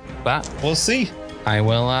 but We'll see. I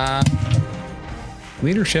will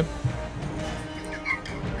leadership,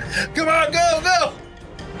 Come on, go.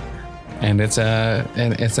 and it's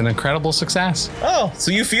an incredible success. Oh,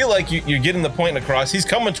 so you feel like you're getting the point across. He's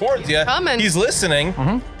coming towards you. coming. He's listening.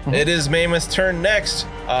 It is Mammoth's turn next.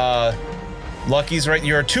 Lucky's right.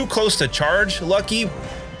 You're too close to charge, Lucky.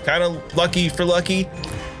 Kind of lucky for Lucky.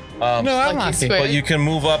 No, I'm Lucky lucky. square. But you can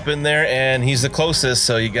move up in there, and he's the closest,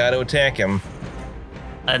 so you got to attack him.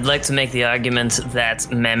 I'd like to make the argument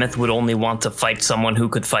that Mammoth would only want to fight someone who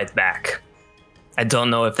could fight back. I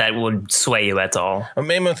don't know if that would sway you at all. A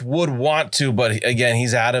Mammoth would want to, but again,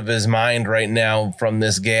 he's out of his mind right now from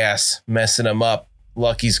this gas messing him up.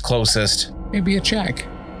 Lucky's closest. Maybe a check.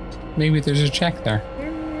 Maybe there's a check there.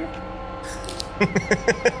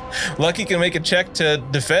 Lucky can make a check to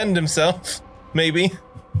defend himself, maybe,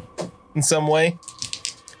 in some way.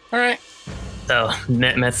 All right. So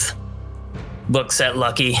Mammoth looks at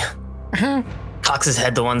Lucky, cocks his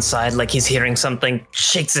head to one side like he's hearing something,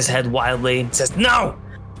 shakes his head wildly, says no,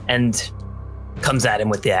 and comes at him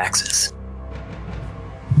with the axes.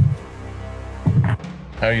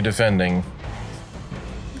 How are you defending?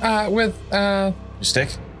 With Your stick?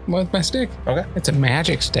 my stick. Okay. It's a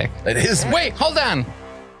magic stick. It is. Wait, hold on.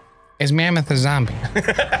 Is Mammoth a zombie?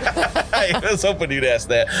 I was hoping you'd ask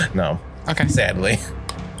that. No, Okay. sadly.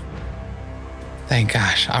 Thank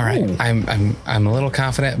gosh. All right. I'm a little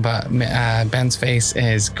confident, but Ben's face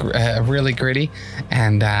is really gritty,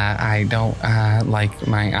 and I don't like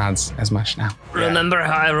my odds as much now. Remember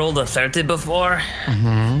how I rolled a 30 before? Is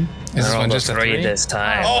this I one rolled just a 3? this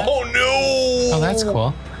time. Oh no! Oh, that's cool.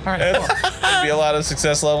 All right. Cool. That'd be a lot of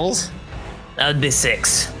success levels. That would be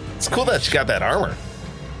 6. It's cool that you got that armor.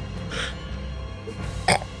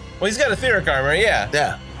 Well, he's got etheric armor. Yeah,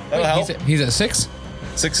 Yeah. that'll help. He's at 6.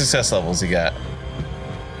 6 success levels he got.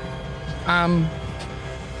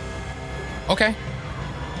 Okay.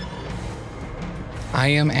 I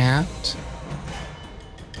am at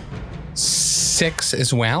 6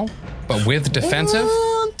 as well, but with defensive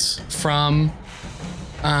from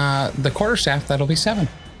the quarterstaff, that'll be 7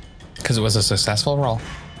 because it was a successful roll.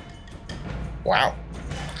 Wow.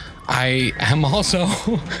 I am also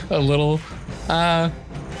a little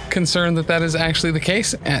concerned that is actually the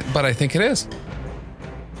case, but I think it is.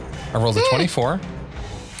 I rolled a 24.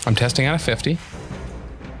 I'm testing on a 50.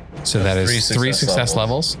 So that is 3 success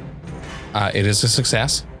levels. It is a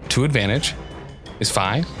success. 2 advantage is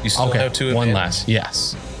 5. You still have 2 1 advantage? less.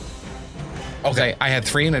 Yes. Okay. I had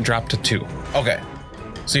 3 and it dropped to 2. Okay.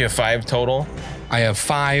 So you have 5 total? I have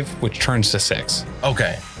 5, which turns to 6.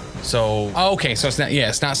 Okay. So, Okay, so it's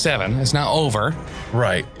not 7. It's not over.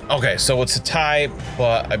 right. Okay, so it's a tie,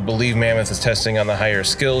 but I believe Mammoth is testing on the higher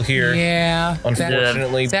skill here. Yeah.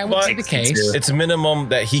 Unfortunately, that would be but the case. it's a minimum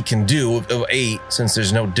that he can do of 8 since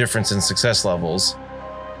there's no difference in success levels.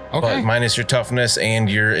 Okay. But minus your toughness and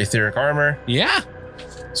your etheric armor. Yeah.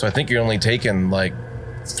 So I think you're only taking like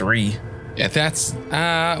 3. Yeah, that's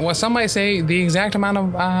well, some might say the exact amount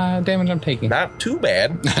of damage I'm taking. Not too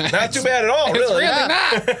bad. Not too bad at all, It's really. really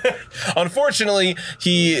not. Unfortunately,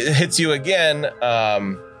 he hits you again.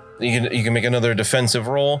 You can make another defensive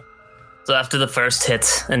roll. So after the first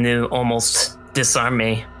hit, and you almost disarm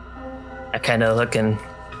me, I kind of look and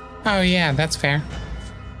Oh yeah, that's fair.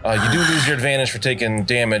 You do lose your advantage for taking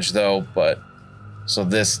damage, though. But so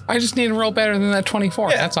this, I just need to roll better than that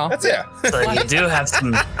 24. That's all. That's it. so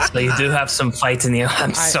you do have some fight in you.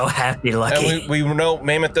 I'm so happy, Lucky. And we know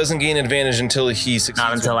Mammoth doesn't gain advantage until he succeeds.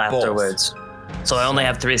 Not until with both. afterwards. So I only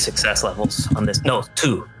have 3 success levels on this. No,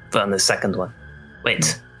 2 on the second one.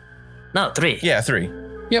 Wait. No, 3. Yeah, 3.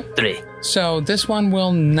 Yep. 3. So this one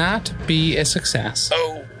will not be a success.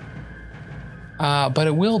 Oh. But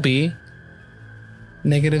it will be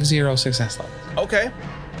 -0 success level. Okay.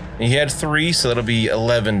 He had 3, so that'll be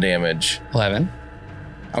 11 damage. 11.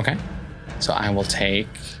 Okay. So I will take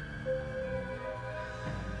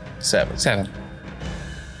 7. 7.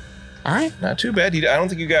 All right. Not too bad. I don't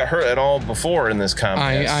think you got hurt at all before in this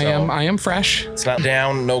combat. I am fresh. It's not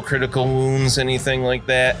down, no critical wounds, anything like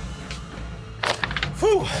that.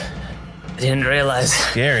 Whew. I didn't realize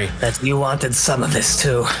Scary. that you wanted some of this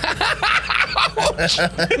too.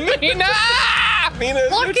 Mina!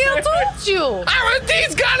 Lucky, I told you.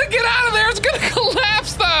 He's gotta get out of there. It's gonna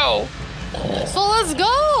collapse though. So let's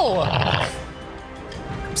go.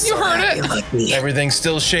 You heard it. Lucky. Everything's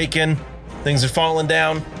still shaking. Things are falling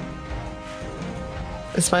down.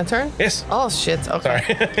 It's my turn? Yes. Oh, shit. Okay.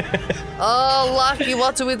 Sorry. Oh, Lucky,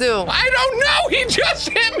 what do we do? I don't know. He just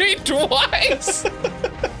hit me twice.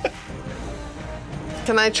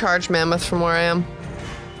 Can I charge Mammoth from where I am?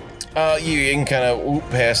 You can kind of whoop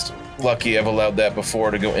past Lucky. I've allowed that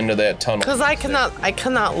before to go into that tunnel. Because I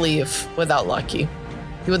cannot leave without Lucky.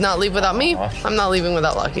 You would not leave without me. I'm not leaving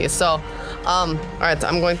without Lucky. So, all right,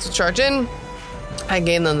 I'm going to charge in. I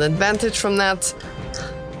gain an advantage from that.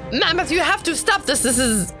 Mammoth, you have to stop this. This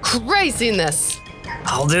is craziness.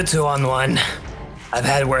 I'll do 2 on 1. I've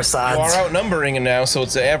had worse You odds. are outnumbering him now, so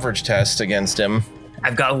it's an average test against him.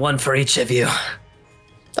 I've got 1 for each of you.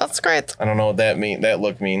 That's great. I don't know what that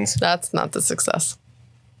look means. That's not the success.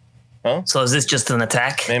 So is this just an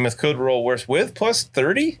attack? Mammoth could roll worse with plus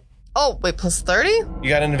 30. Oh, wait, plus 30? You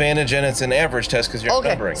got an advantage, and it's an average test because you're Okay,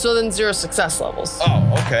 outnumbering. so then 0 success levels.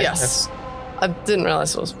 Oh, okay. Yes. I didn't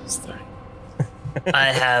realize it was plus 30. I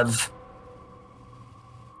have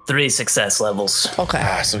 3 success levels.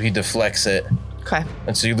 Okay. So he deflects it, Okay.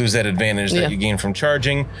 and so you lose that advantage that Yeah. you gain from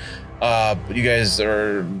charging. But you guys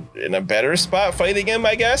are in a better spot fighting him,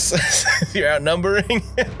 I guess. You're outnumbering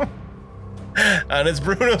him. And it's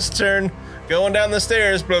Bruno's turn, going down the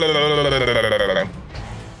stairs.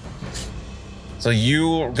 So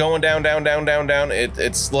you going down.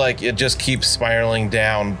 It's like it just keeps spiraling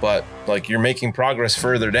down, but like you're making progress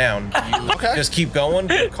further down. You just keep going.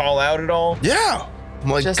 Do you call out at all? Yeah. I'm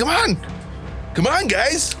like, Just- come on,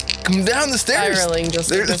 guys. Come down the stairs. Spiraling just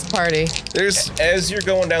like this party. There's As you're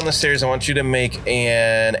going down the stairs, I want you to make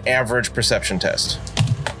an average perception test.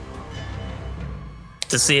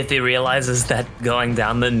 To see if he realizes that going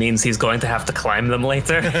down them means he's going to have to climb them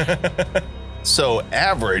later. so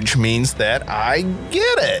average means that I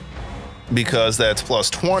get it. Because that's plus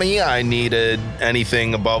 20. I needed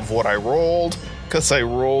anything above what I rolled. Because I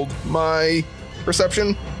rolled my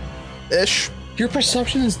perception-ish. Your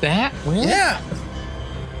perception is that? Really? Yeah.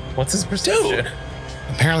 What's his perception?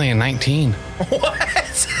 Apparently a 19.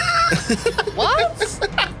 What?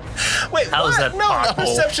 Wait, How is that No, possible?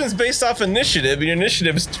 perception's based off initiative, and your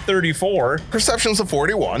initiative is 34. Perception's a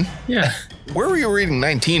 41. Yeah. Where were you reading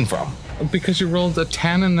 19 from? Because you rolled a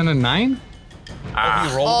 10 and then a 9? You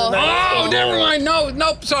rolled a nine? Oh, never mind.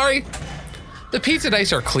 Nope, sorry. The pizza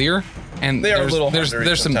dice are clear, and They are a there's, little there's hungry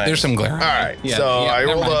some sometimes. there's some glare. All right. Yeah, so yeah, I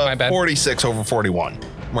never rolled mind, my a bad. 46 over 41.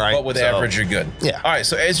 Right. But with So- average, you're good. Yeah. All right.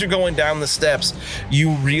 So as you're going down the steps,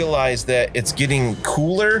 you realize that it's getting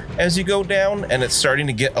cooler as you go down, and it's starting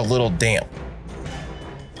to get a little damp.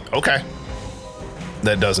 Okay.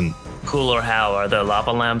 That doesn't. Cool or how? Are there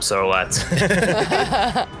lava lamps or what?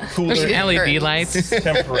 Cooler There's LED lights.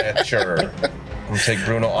 temperature. I'm gonna take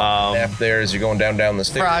Bruno off the map there as you're going down the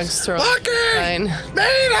stairs. Frogs throw. Lucky! Fine.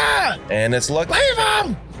 Mina! And it's lucky. Leave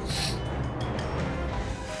him!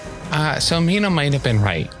 So Mina might have been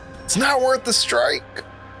right. It's not worth the strike.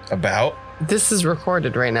 About. This is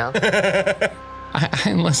recorded right now.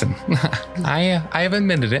 I listen. I have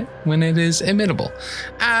admitted it when it is admittable.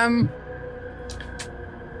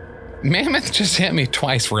 Mammoth just hit me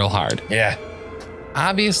twice real hard. Yeah.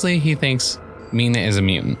 Obviously, he thinks Mina is a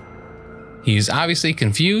mutant. He's obviously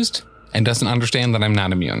confused and doesn't understand that I'm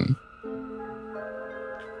not a mutant.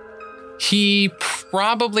 He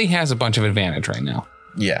probably has a bunch of advantage right now.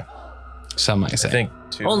 Yeah. Some might say. I think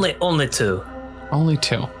two. only 2. Only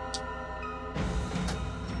 2.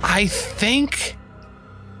 I think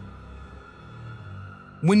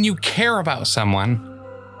when you care about someone,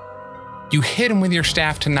 you hit him with your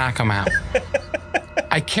staff to knock him out.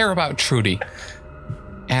 I care about Trudy,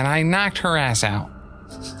 and I knocked her ass out.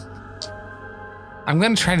 I'm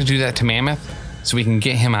going to try to do that to Mammoth so we can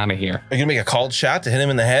get him out of here. Are you gonna make a called shot to hit him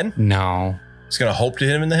in the head? No, Just gonna hope to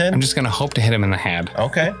hit him in the head? I'm just going to hope to hit him in the head.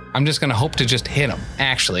 Okay. I'm just going to hope to just hit him,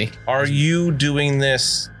 actually. Are you doing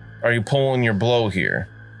this? Are you pulling your blow here?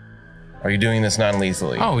 Are you doing this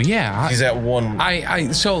non-lethally? Oh yeah. He's at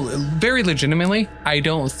 1. So very legitimately, I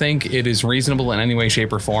don't think it is reasonable in any way,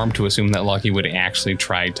 shape, or form to assume that Lucky would actually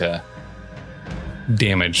try to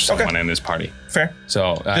damage someone in his party. Fair.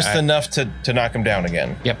 So Just enough to knock him down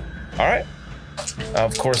again. Yep. All right.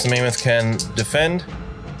 Of course, the Mammoth can defend.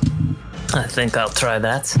 I think I'll try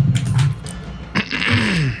that.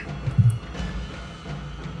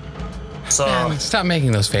 So Stop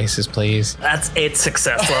making those faces, please. that's 8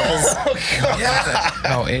 success levels.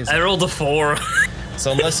 Oh, it's, I rolled a 4.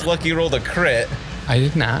 So unless Lucky rolled a crit, I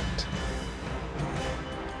did not.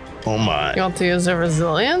 Oh my. You want to use a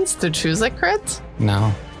resilience to choose a crit?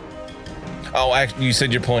 No. oh, actually, you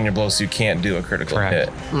said you're pulling your blow, so you can't do a critical Correct.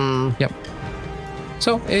 hit. Yep.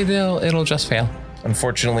 So it'll just fail.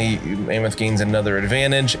 Unfortunately, Mammoth gains another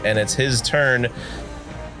advantage, and it's his turn.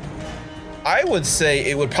 I would say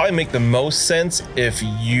it would probably make the most sense if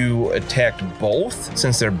you attacked both,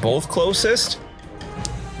 since they're both closest.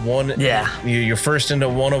 One, Yeah. You're first into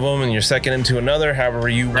one of them, and you're second into another. However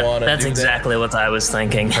you want to. That's exactly what I was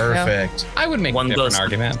thinking. Perfect. I would make One a different goes-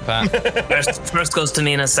 argument, but First goes to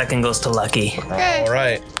Mina, second goes to Lucky. Okay. All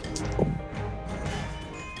right.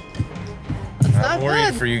 Not I'm worried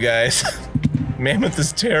good. for you guys. Mammoth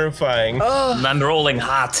is terrifying. I'm rolling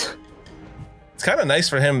hot. It's kind of nice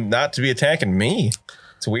for him not to be attacking me.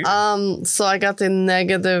 It's weird. So I got the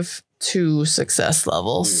 -2 success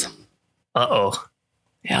levels. Uh-oh.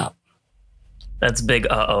 Yeah. That's big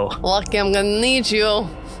uh-oh. Lucky, I'm gonna need you.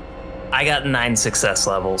 I got 9 success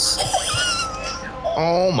levels.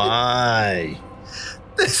 Oh my.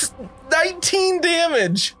 This 19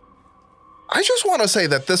 damage. I just want to say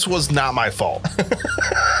that this was not my fault.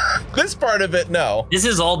 This part of it, no. This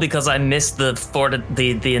is all because I missed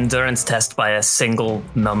the endurance test by a single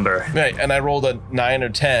number. Right, and I rolled a 9 or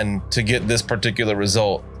 10 to get this particular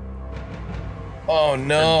result. Oh The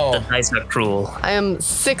no. dice are cruel. I am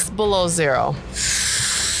 6 below 0.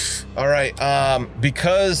 All right,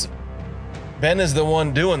 because Ben is the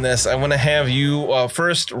one doing this, I want to have you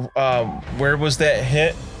first. Where was that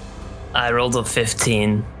hit? I rolled a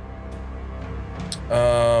 15.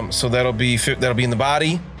 So that'll be in the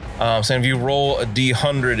body. So if you roll a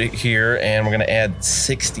D100 here, and we're gonna add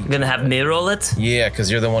 60. You're gonna have me roll it? Yeah,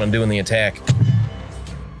 because you're the one doing the attack.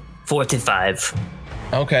 45.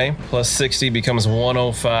 Okay, plus 60 becomes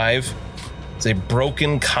 105. It's a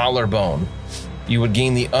broken collarbone. You would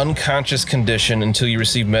gain the unconscious condition until you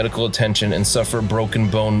receive medical attention and suffer broken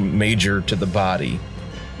bone major to the body.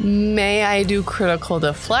 May I do critical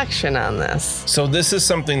deflection on this? So this is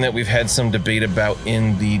something that we've had some debate about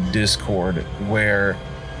in the Discord, where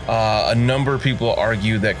a number of people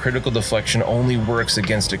argue that critical deflection only works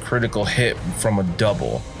against a critical hit from a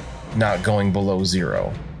double, not going below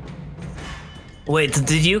 0. Wait,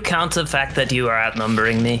 did you count the fact that you are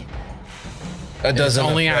outnumbering me? It doesn't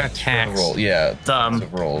only on affect attacks. roll. Yeah, Dumb.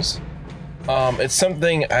 rolls. It's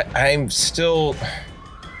something I'm still.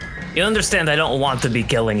 You understand I don't want to be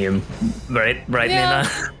killing you, right? Right, Yeah.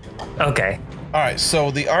 Nina? Okay. All right,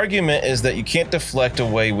 so the argument is that you can't deflect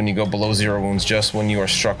away when you go below 0 wounds, just when you are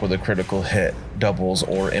struck with a critical hit, doubles,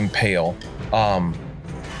 or impale.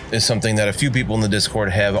 Is something that a few people in the Discord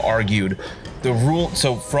have argued. The rule,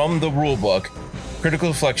 so from the rule book, critical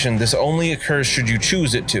deflection, this only occurs should you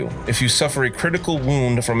choose it to. If you suffer a critical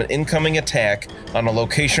wound from an incoming attack on a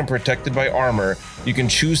location protected by armor, you can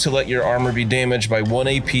choose to let your armor be damaged by 1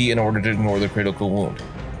 AP in order to ignore the critical wound.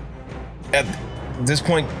 At this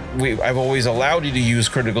point, I've always allowed you to use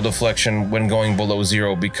critical deflection when going below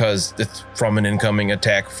 0 because it's from an incoming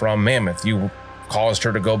attack from Mammoth. You caused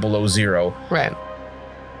her to go below 0. Right.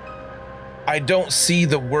 I don't see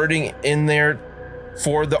the wording in there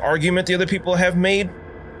for the argument the other people have made.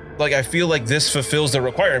 Like, I feel like this fulfills the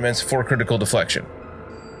requirements for critical deflection.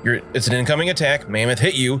 It's an incoming attack. Mammoth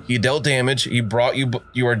hit you. He dealt damage. He brought you.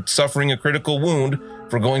 You are suffering a critical wound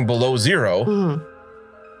for going below 0.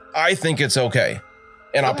 I think it's okay.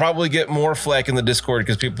 And I'll probably get more flack in the Discord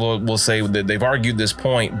because people will say that they've argued this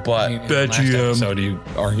point, but last episode you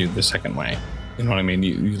argued the second way. You know what I mean?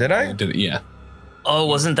 You Did I? Did it, yeah. Oh,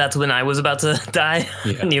 wasn't that when I was about to die?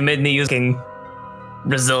 Yeah. And you made me using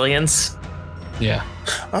resilience Yeah.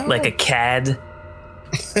 like a CAD.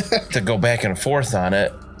 to go back and forth on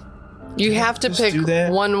it. You have to Just pick do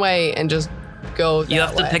that? one way and just go. You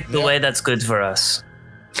have to pick the way that's good for us.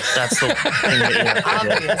 That's the thing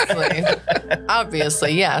that you have to do.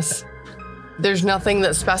 Obviously, yes. There's nothing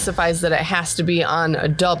that specifies that it has to be on a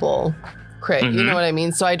double crit. You know what I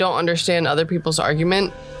mean? So I don't understand other people's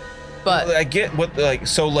argument. But I get what, like,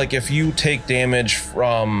 so like if you take damage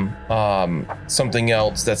from something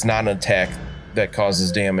else that's not an attack that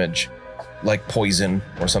causes damage, like poison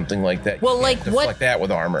or something like that. Well, You like, can't what- deflect that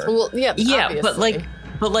with armor. Well, yeah. Yeah, but obviously.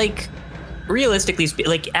 like, realistically,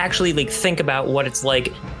 like, actually, like, think about what it's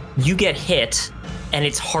like. You get hit, and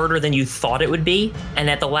it's harder than you thought it would be, and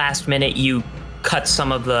at the last minute, you cut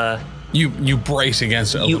some of the. You brace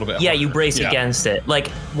against it a little bit. Yeah, harder. you brace Yeah. against it. Like,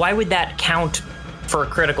 why would that count for a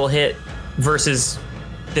critical hit versus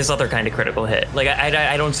this other kind of critical hit? Like,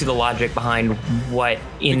 I don't see the logic behind what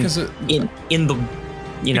in Because it- in the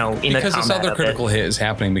in the Because this combat other of it. critical hit is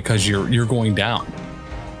happening because you're going down.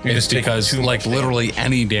 You're It's just taking because too like much literally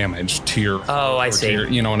any damage to your Oh, I or to see. your-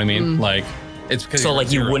 you know what I mean? Like it's because So, you're like,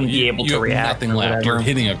 you zero. wouldn't be able to have react nothing or left. You're whatever.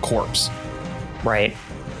 hitting a corpse. Right.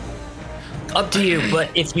 Up to you, but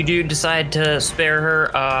if you do decide to spare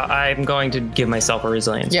her, I'm going to give myself a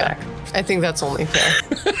resilience Yeah, back. I think that's only fair.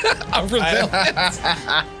 A resolve,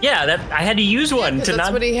 Yeah, that I had to use one to That's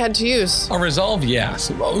not. what he had to use. a resolve,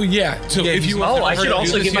 yes. Oh yeah. So Yeah, if you oh, have I never should heard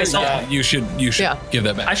also this give yet, myself- yeah, you should Yeah. give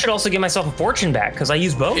that back. I should also give myself a fortune back because I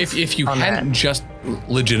use both. if you on hadn't that. just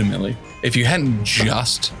legitimately, if you hadn't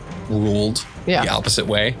just ruled Yeah. the opposite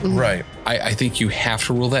way, Right. I think you have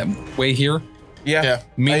to rule that way here. Yeah. Yeah.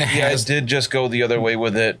 Mina I has did just go the other way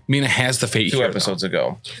with it Mina has the fate 2 here, episodes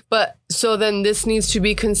ago. But so then this needs to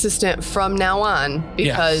be consistent from now on,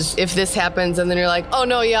 because if this happens and then you're like, oh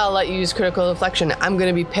no, yeah, I'll let you use critical deflection, I'm going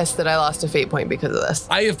to be pissed that I lost a fate point because of this.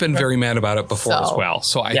 I have been very mad about it before So- as well.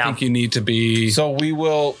 So I Yeah. think you need to be. So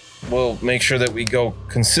we'll make sure that we go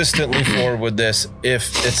consistently forward with this.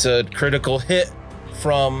 If it's a critical hit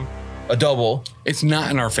from a double, It's not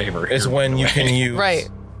in our favor. is here, when by the you way. can use Right.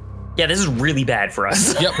 yeah, this is really bad for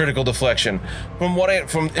us. Yep. critical deflection. From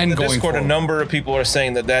in And the going Discord, a forward. number of people are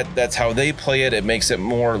saying that's how they play it. It makes it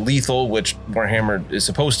more lethal, which Warhammer is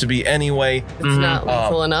supposed to be anyway. It's not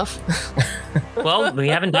lethal enough. Well, we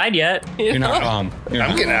haven't died yet. You're not. You're I'm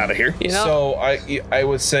not- getting out of here. You know? So I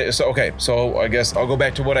would say so. Okay, so I guess I'll go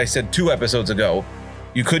back to what I said 2 episodes ago.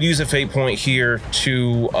 You could use a fate point here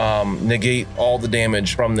to negate all the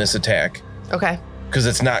damage from this attack Okay. because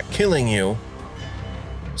it's not killing you.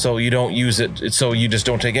 So you don't use it. So you just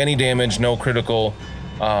don't take any damage, no critical.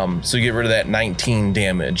 So you get rid of that 19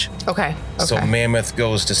 damage. Okay. So Okay. Mammoth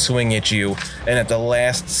goes to swing at you, and at the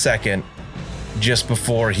last second, just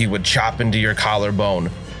before he would chop into your collarbone,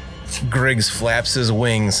 Griggs flaps his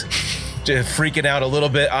wings, just freaking out a little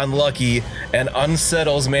bit on Lucky, and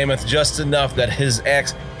unsettles Mammoth just enough that his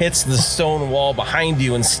axe hits the stone wall behind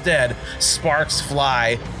you instead. Sparks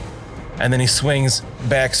fly, and then he swings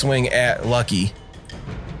backswing at Lucky.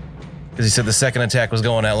 Because he said the second attack was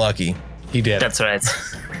going at Lucky. He did. That's right.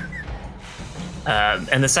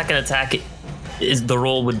 And the second attack is the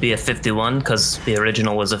roll would be a 51 because the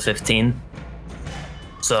original was a 15.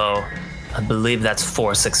 So I believe that's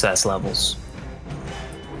 4 success levels.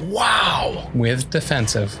 Wow! With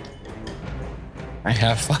defensive. I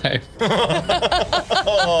have 5.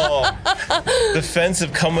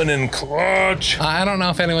 Defensive coming in clutch. I don't know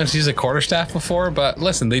if anyone's used a quarterstaff before, but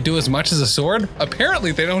listen, they do as much as a sword.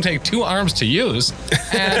 Apparently, they don't take 2 arms to use,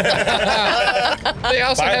 and they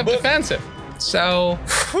also By have book. defensive. So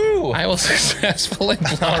Whew. I will successfully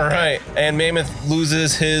block. All right, and Mammoth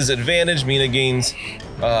loses his advantage. Mina gains.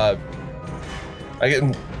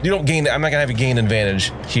 You don't gain. I'm not gonna have you gain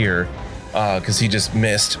advantage here because he just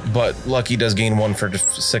missed. But Lucky does gain 1 for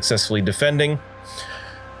successfully defending.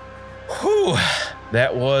 Whew.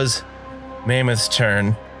 That was Mammoth's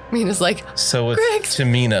turn. Mina's like, So it's Griggs. to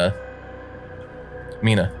Mina.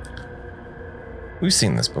 Mina, we've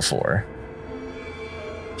seen this before.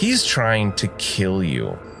 He's trying to kill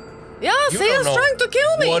you. yes, You he don't is know trying to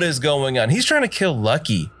kill me. What is going on? He's trying to kill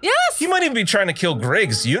Lucky. Yes. He might even be trying to kill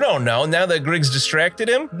Griggs. You don't know. Now that Griggs distracted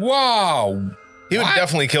him. Wow. He would What?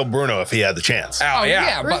 definitely kill Bruno if he had the chance. Oh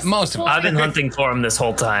yeah, but most of I've them. been hunting for him this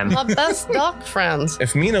whole time. My best dog friends.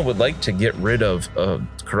 If Mina would like to get rid of a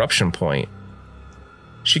corruption point,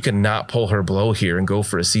 she could not pull her blow here and go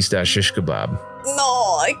for a Seastash shish kebab.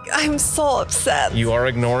 No, I'm so upset. You are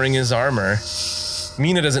ignoring his armor.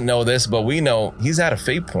 Mina doesn't know this, but we know he's out of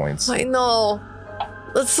fate points. I know.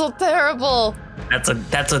 That's so terrible. That's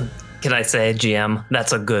a. Can I say, GM?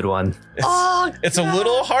 That's a good one. Oh, It's a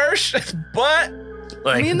little harsh, but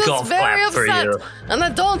Like Mina's golf very clap for upset, you. and I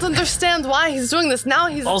don't understand why he's doing this. Now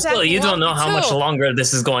he's Also, attacking you don't know Lucky how much too. longer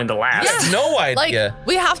this is going to last. I have no Like idea.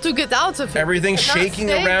 we have to get out of here. Everything's We're not shaking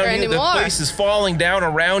staying around here you. The anymore. place is falling down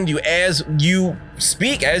around you as you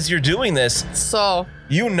speak, as you're doing this. So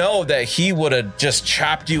You know that he would have just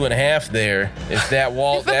chopped you in half there if that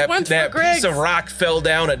wall, If it went for that Griggs. piece of rock fell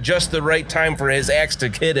down at just the right time for his axe to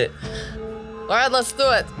hit it. all right, let's do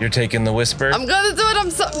it. You're taking the whisper. I'm gonna do it.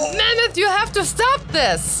 Mammoth, you have to stop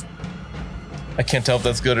this. I can't tell if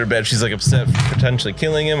that's good or bad. She's like upset for potentially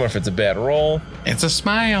killing him or if it's a bad roll. It's a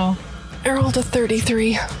smile. I rolled a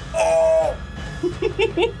 33.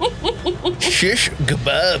 Shish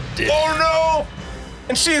kebab. Oh no!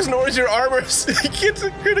 And she ignores your armor. So he gets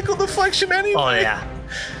a critical deflection anyway. Oh yeah.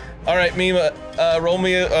 All right, Mima, roll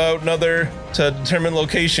me another to determine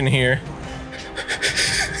location here.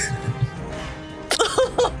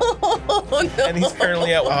 Oh no. And he's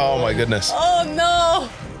currently at. Oh my goodness. Oh no.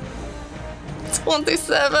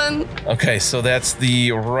 27. Okay, so that's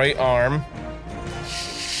the right arm.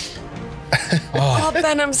 Oh,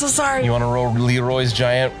 Ben, I'm so sorry. You want to roll Leroy's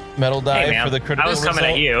giant metal dive Hey, man. for the critical I was coming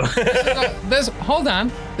at result? you. Hold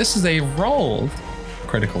on. This is a rolled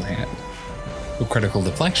critical hit. With critical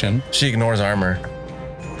deflection. She ignores armor.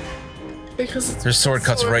 Because it's Her sword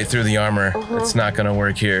cuts right through the armor. It's not going to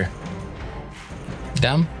work here.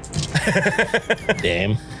 Dumb.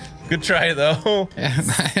 Damn. Good try, though.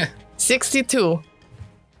 62. All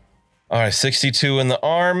right, 62 in the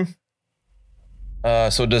arm.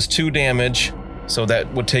 So it does 2 damage. So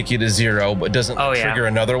that would take you to 0, but it doesn't Oh, yeah. trigger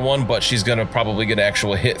another one, but she's going to probably get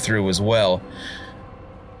actual hit through as well.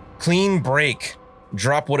 Clean break.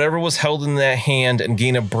 Drop whatever was held in that hand and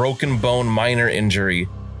gain a broken bone minor injury.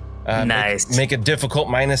 Nice. Make a difficult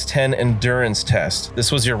 -10 endurance test.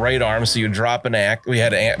 This was your right arm, so you drop an axe. We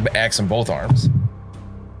had an axe in both arms.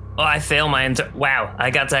 Oh, I fail my wow,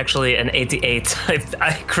 I got to actually an 88.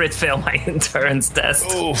 I crit fail my endurance test.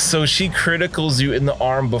 Oh, so she criticals you in the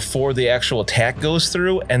arm before the actual attack goes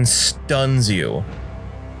through and stuns you.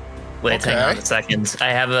 Wait, hang on a second. I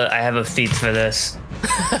have a feat for this.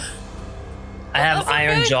 I have That's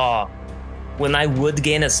Iron okay. Jaw. When I would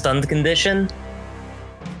gain a stunned condition,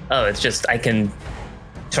 it's just I can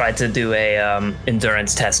try to do a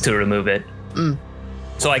endurance test to remove it.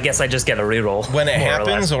 So I guess I just get a reroll. When it more or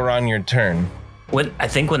happens less. or on your turn? I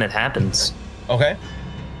think when it happens. Okay.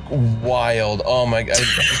 Wild. Oh my god.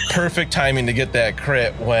 Perfect timing to get that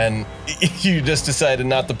crit when you just decided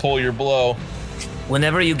not to pull your blow.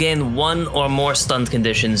 Whenever you gain 1 or more stunned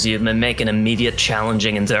conditions, you may make an immediate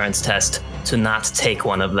challenging endurance test to not take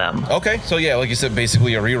one of them. Okay, so yeah, like you said,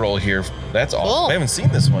 basically a reroll here. That's awesome. Cool. I haven't seen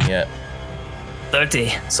this one yet.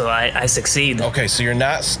 30, so I succeed. Okay, so you're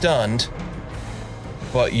not stunned,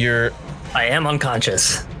 but you're... I am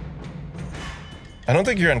unconscious. I don't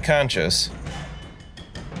think you're unconscious.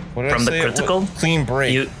 What did From I the say? critical? Clean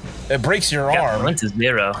break. It breaks your Yeah, arm. went to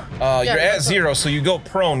 0. You're at 0, so you go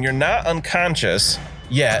prone. You're not unconscious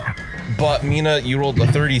yet, but Mina, you rolled a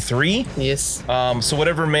 33. Yes. So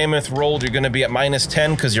whatever Mammoth rolled, you're going to be at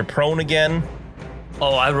 -10 because you're prone again.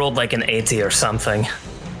 Oh, I rolled like an 80 or something.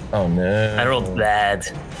 Oh no! I rolled bad.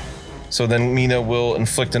 So then Mina will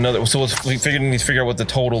inflict another. So we need to figure out what the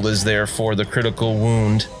total is there for the critical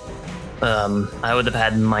wound. I would have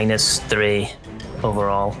had -3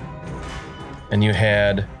 overall. And you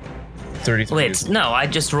had 33. Wait, no, I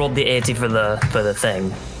just rolled the 80 for the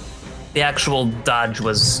thing. The actual dodge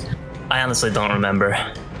was, I honestly don't remember.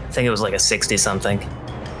 I think it was like a 60 something.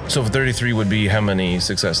 So 33 would be how many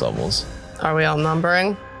success levels? Are we all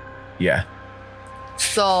numbering? Yeah.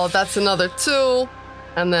 So that's another 2.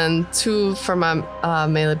 And then 2 for my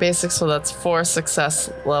melee basics. So that's 4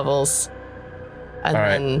 success levels. And All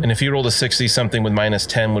right. then And if you rolled a 60 something with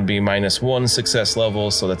 -10 would be -1 success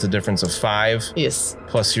level. So that's a difference of 5 yes.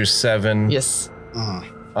 plus your 7. Yes.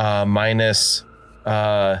 Minus.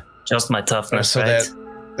 Just my toughness, So right?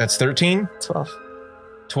 that's 13. 12.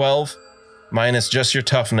 12 minus just your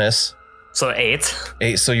toughness. So 8.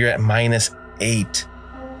 8. So you're at -8.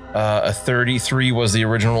 A 33 was the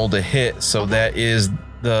original to hit, so that is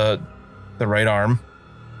the right arm.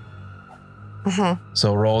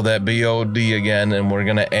 So roll that BOD again, and we're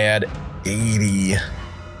gonna add 80.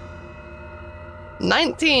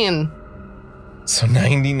 19. So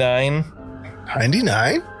 99.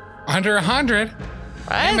 99? Under 100.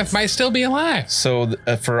 Right? Mammoth might still be alive. So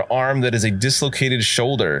for an arm that is a dislocated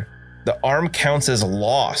shoulder, the arm counts as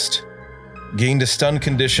lost. Gained a stun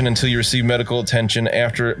condition until you receive medical attention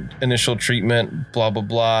after initial treatment, blah, blah,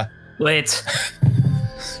 blah. Wait.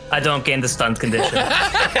 I don't gain the stunned condition.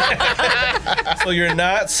 So you're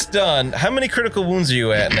not stunned. How many critical wounds are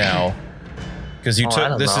you at now? Because you I took,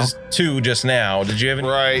 don't this know. is 2 just now. Did you have any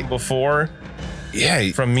Right. before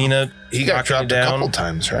Yeah, from Mina? he got knocking you dropped a couple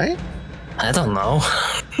times, right? I don't know.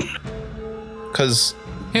 Because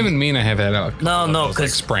Him and Mina have had No, those, like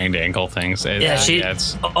 'cause- sprained ankle things. Yeah,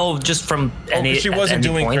 it's just from any. She at wasn't any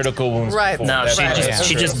doing point. critical wounds. Right. before. No, That's she right. just That's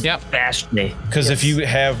she true. just Yep. bashed me. Because if you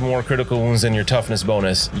have more critical wounds than your toughness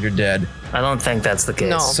bonus, you're dead. I don't think that's the case.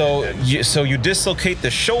 No. So you dislocate the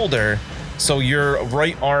shoulder. So your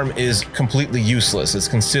right arm is completely useless. It's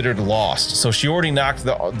considered lost. So she already knocked she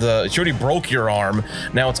already broke your arm.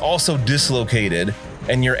 Now it's also dislocated,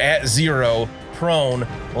 and you're at 0, prone,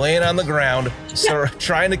 laying on the ground,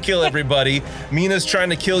 trying to kill everybody. Mina's trying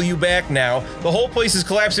to kill you back now. The whole place is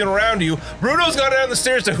collapsing around you. Bruno's gone down the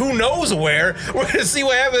stairs to who knows where. We're gonna see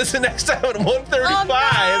what happens the next time at 1:35.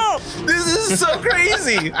 Oh, no! This is so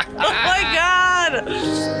crazy. Oh my god!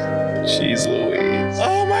 Jeez Louise.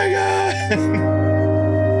 Oh my god.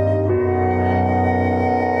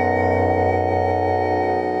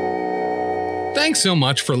 Thanks so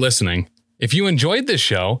much for listening. If you enjoyed this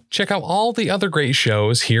show, check out all the other great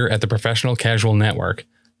shows here at the Professional Casual Network.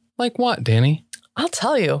 Like what, Danny? I'll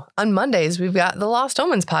tell you. On Mondays, we've got the Lost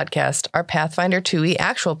Omens podcast, our Pathfinder 2e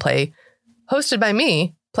actual play, hosted by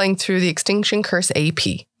me, playing through the Extinction Curse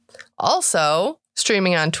AP. Also,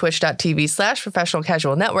 streaming on twitch.tv/Professional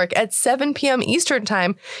Casual Network at 7 p.m. Eastern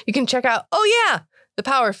Time, you can check out, The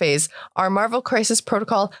Power Phase, our Marvel Crisis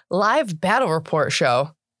Protocol live battle report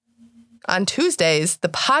show. On Tuesdays, the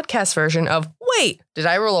podcast version of Wait, Did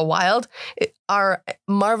I Roll a Wild? Our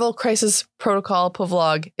Marvel Crisis Protocol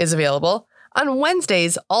vlog is available. On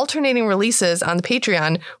Wednesdays, alternating releases on the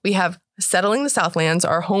Patreon, we have Settling the Southlands,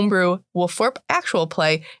 our homebrew Wolfthorpe actual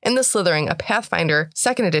play, and The Slithering, a Pathfinder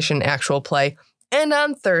 2nd edition actual play. And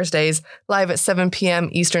on Thursdays, live at 7 p.m.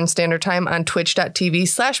 Eastern Standard Time on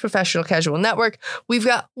twitch.tv/Professional Casual Network, we've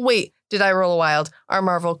got Wait, Did I Roll a Wild? Our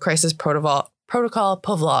Marvel Crisis Protocol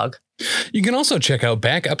vlog. You can also check out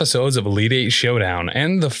back episodes of Elite 8 Showdown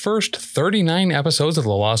and the first 39 episodes of the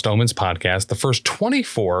Lost Omens podcast, the first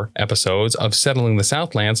 24 episodes of Settling the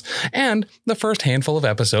Southlands, and the first handful of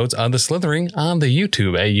episodes of The Slithering on the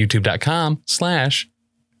YouTube at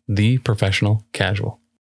youtube.com/theprofessionalcasual.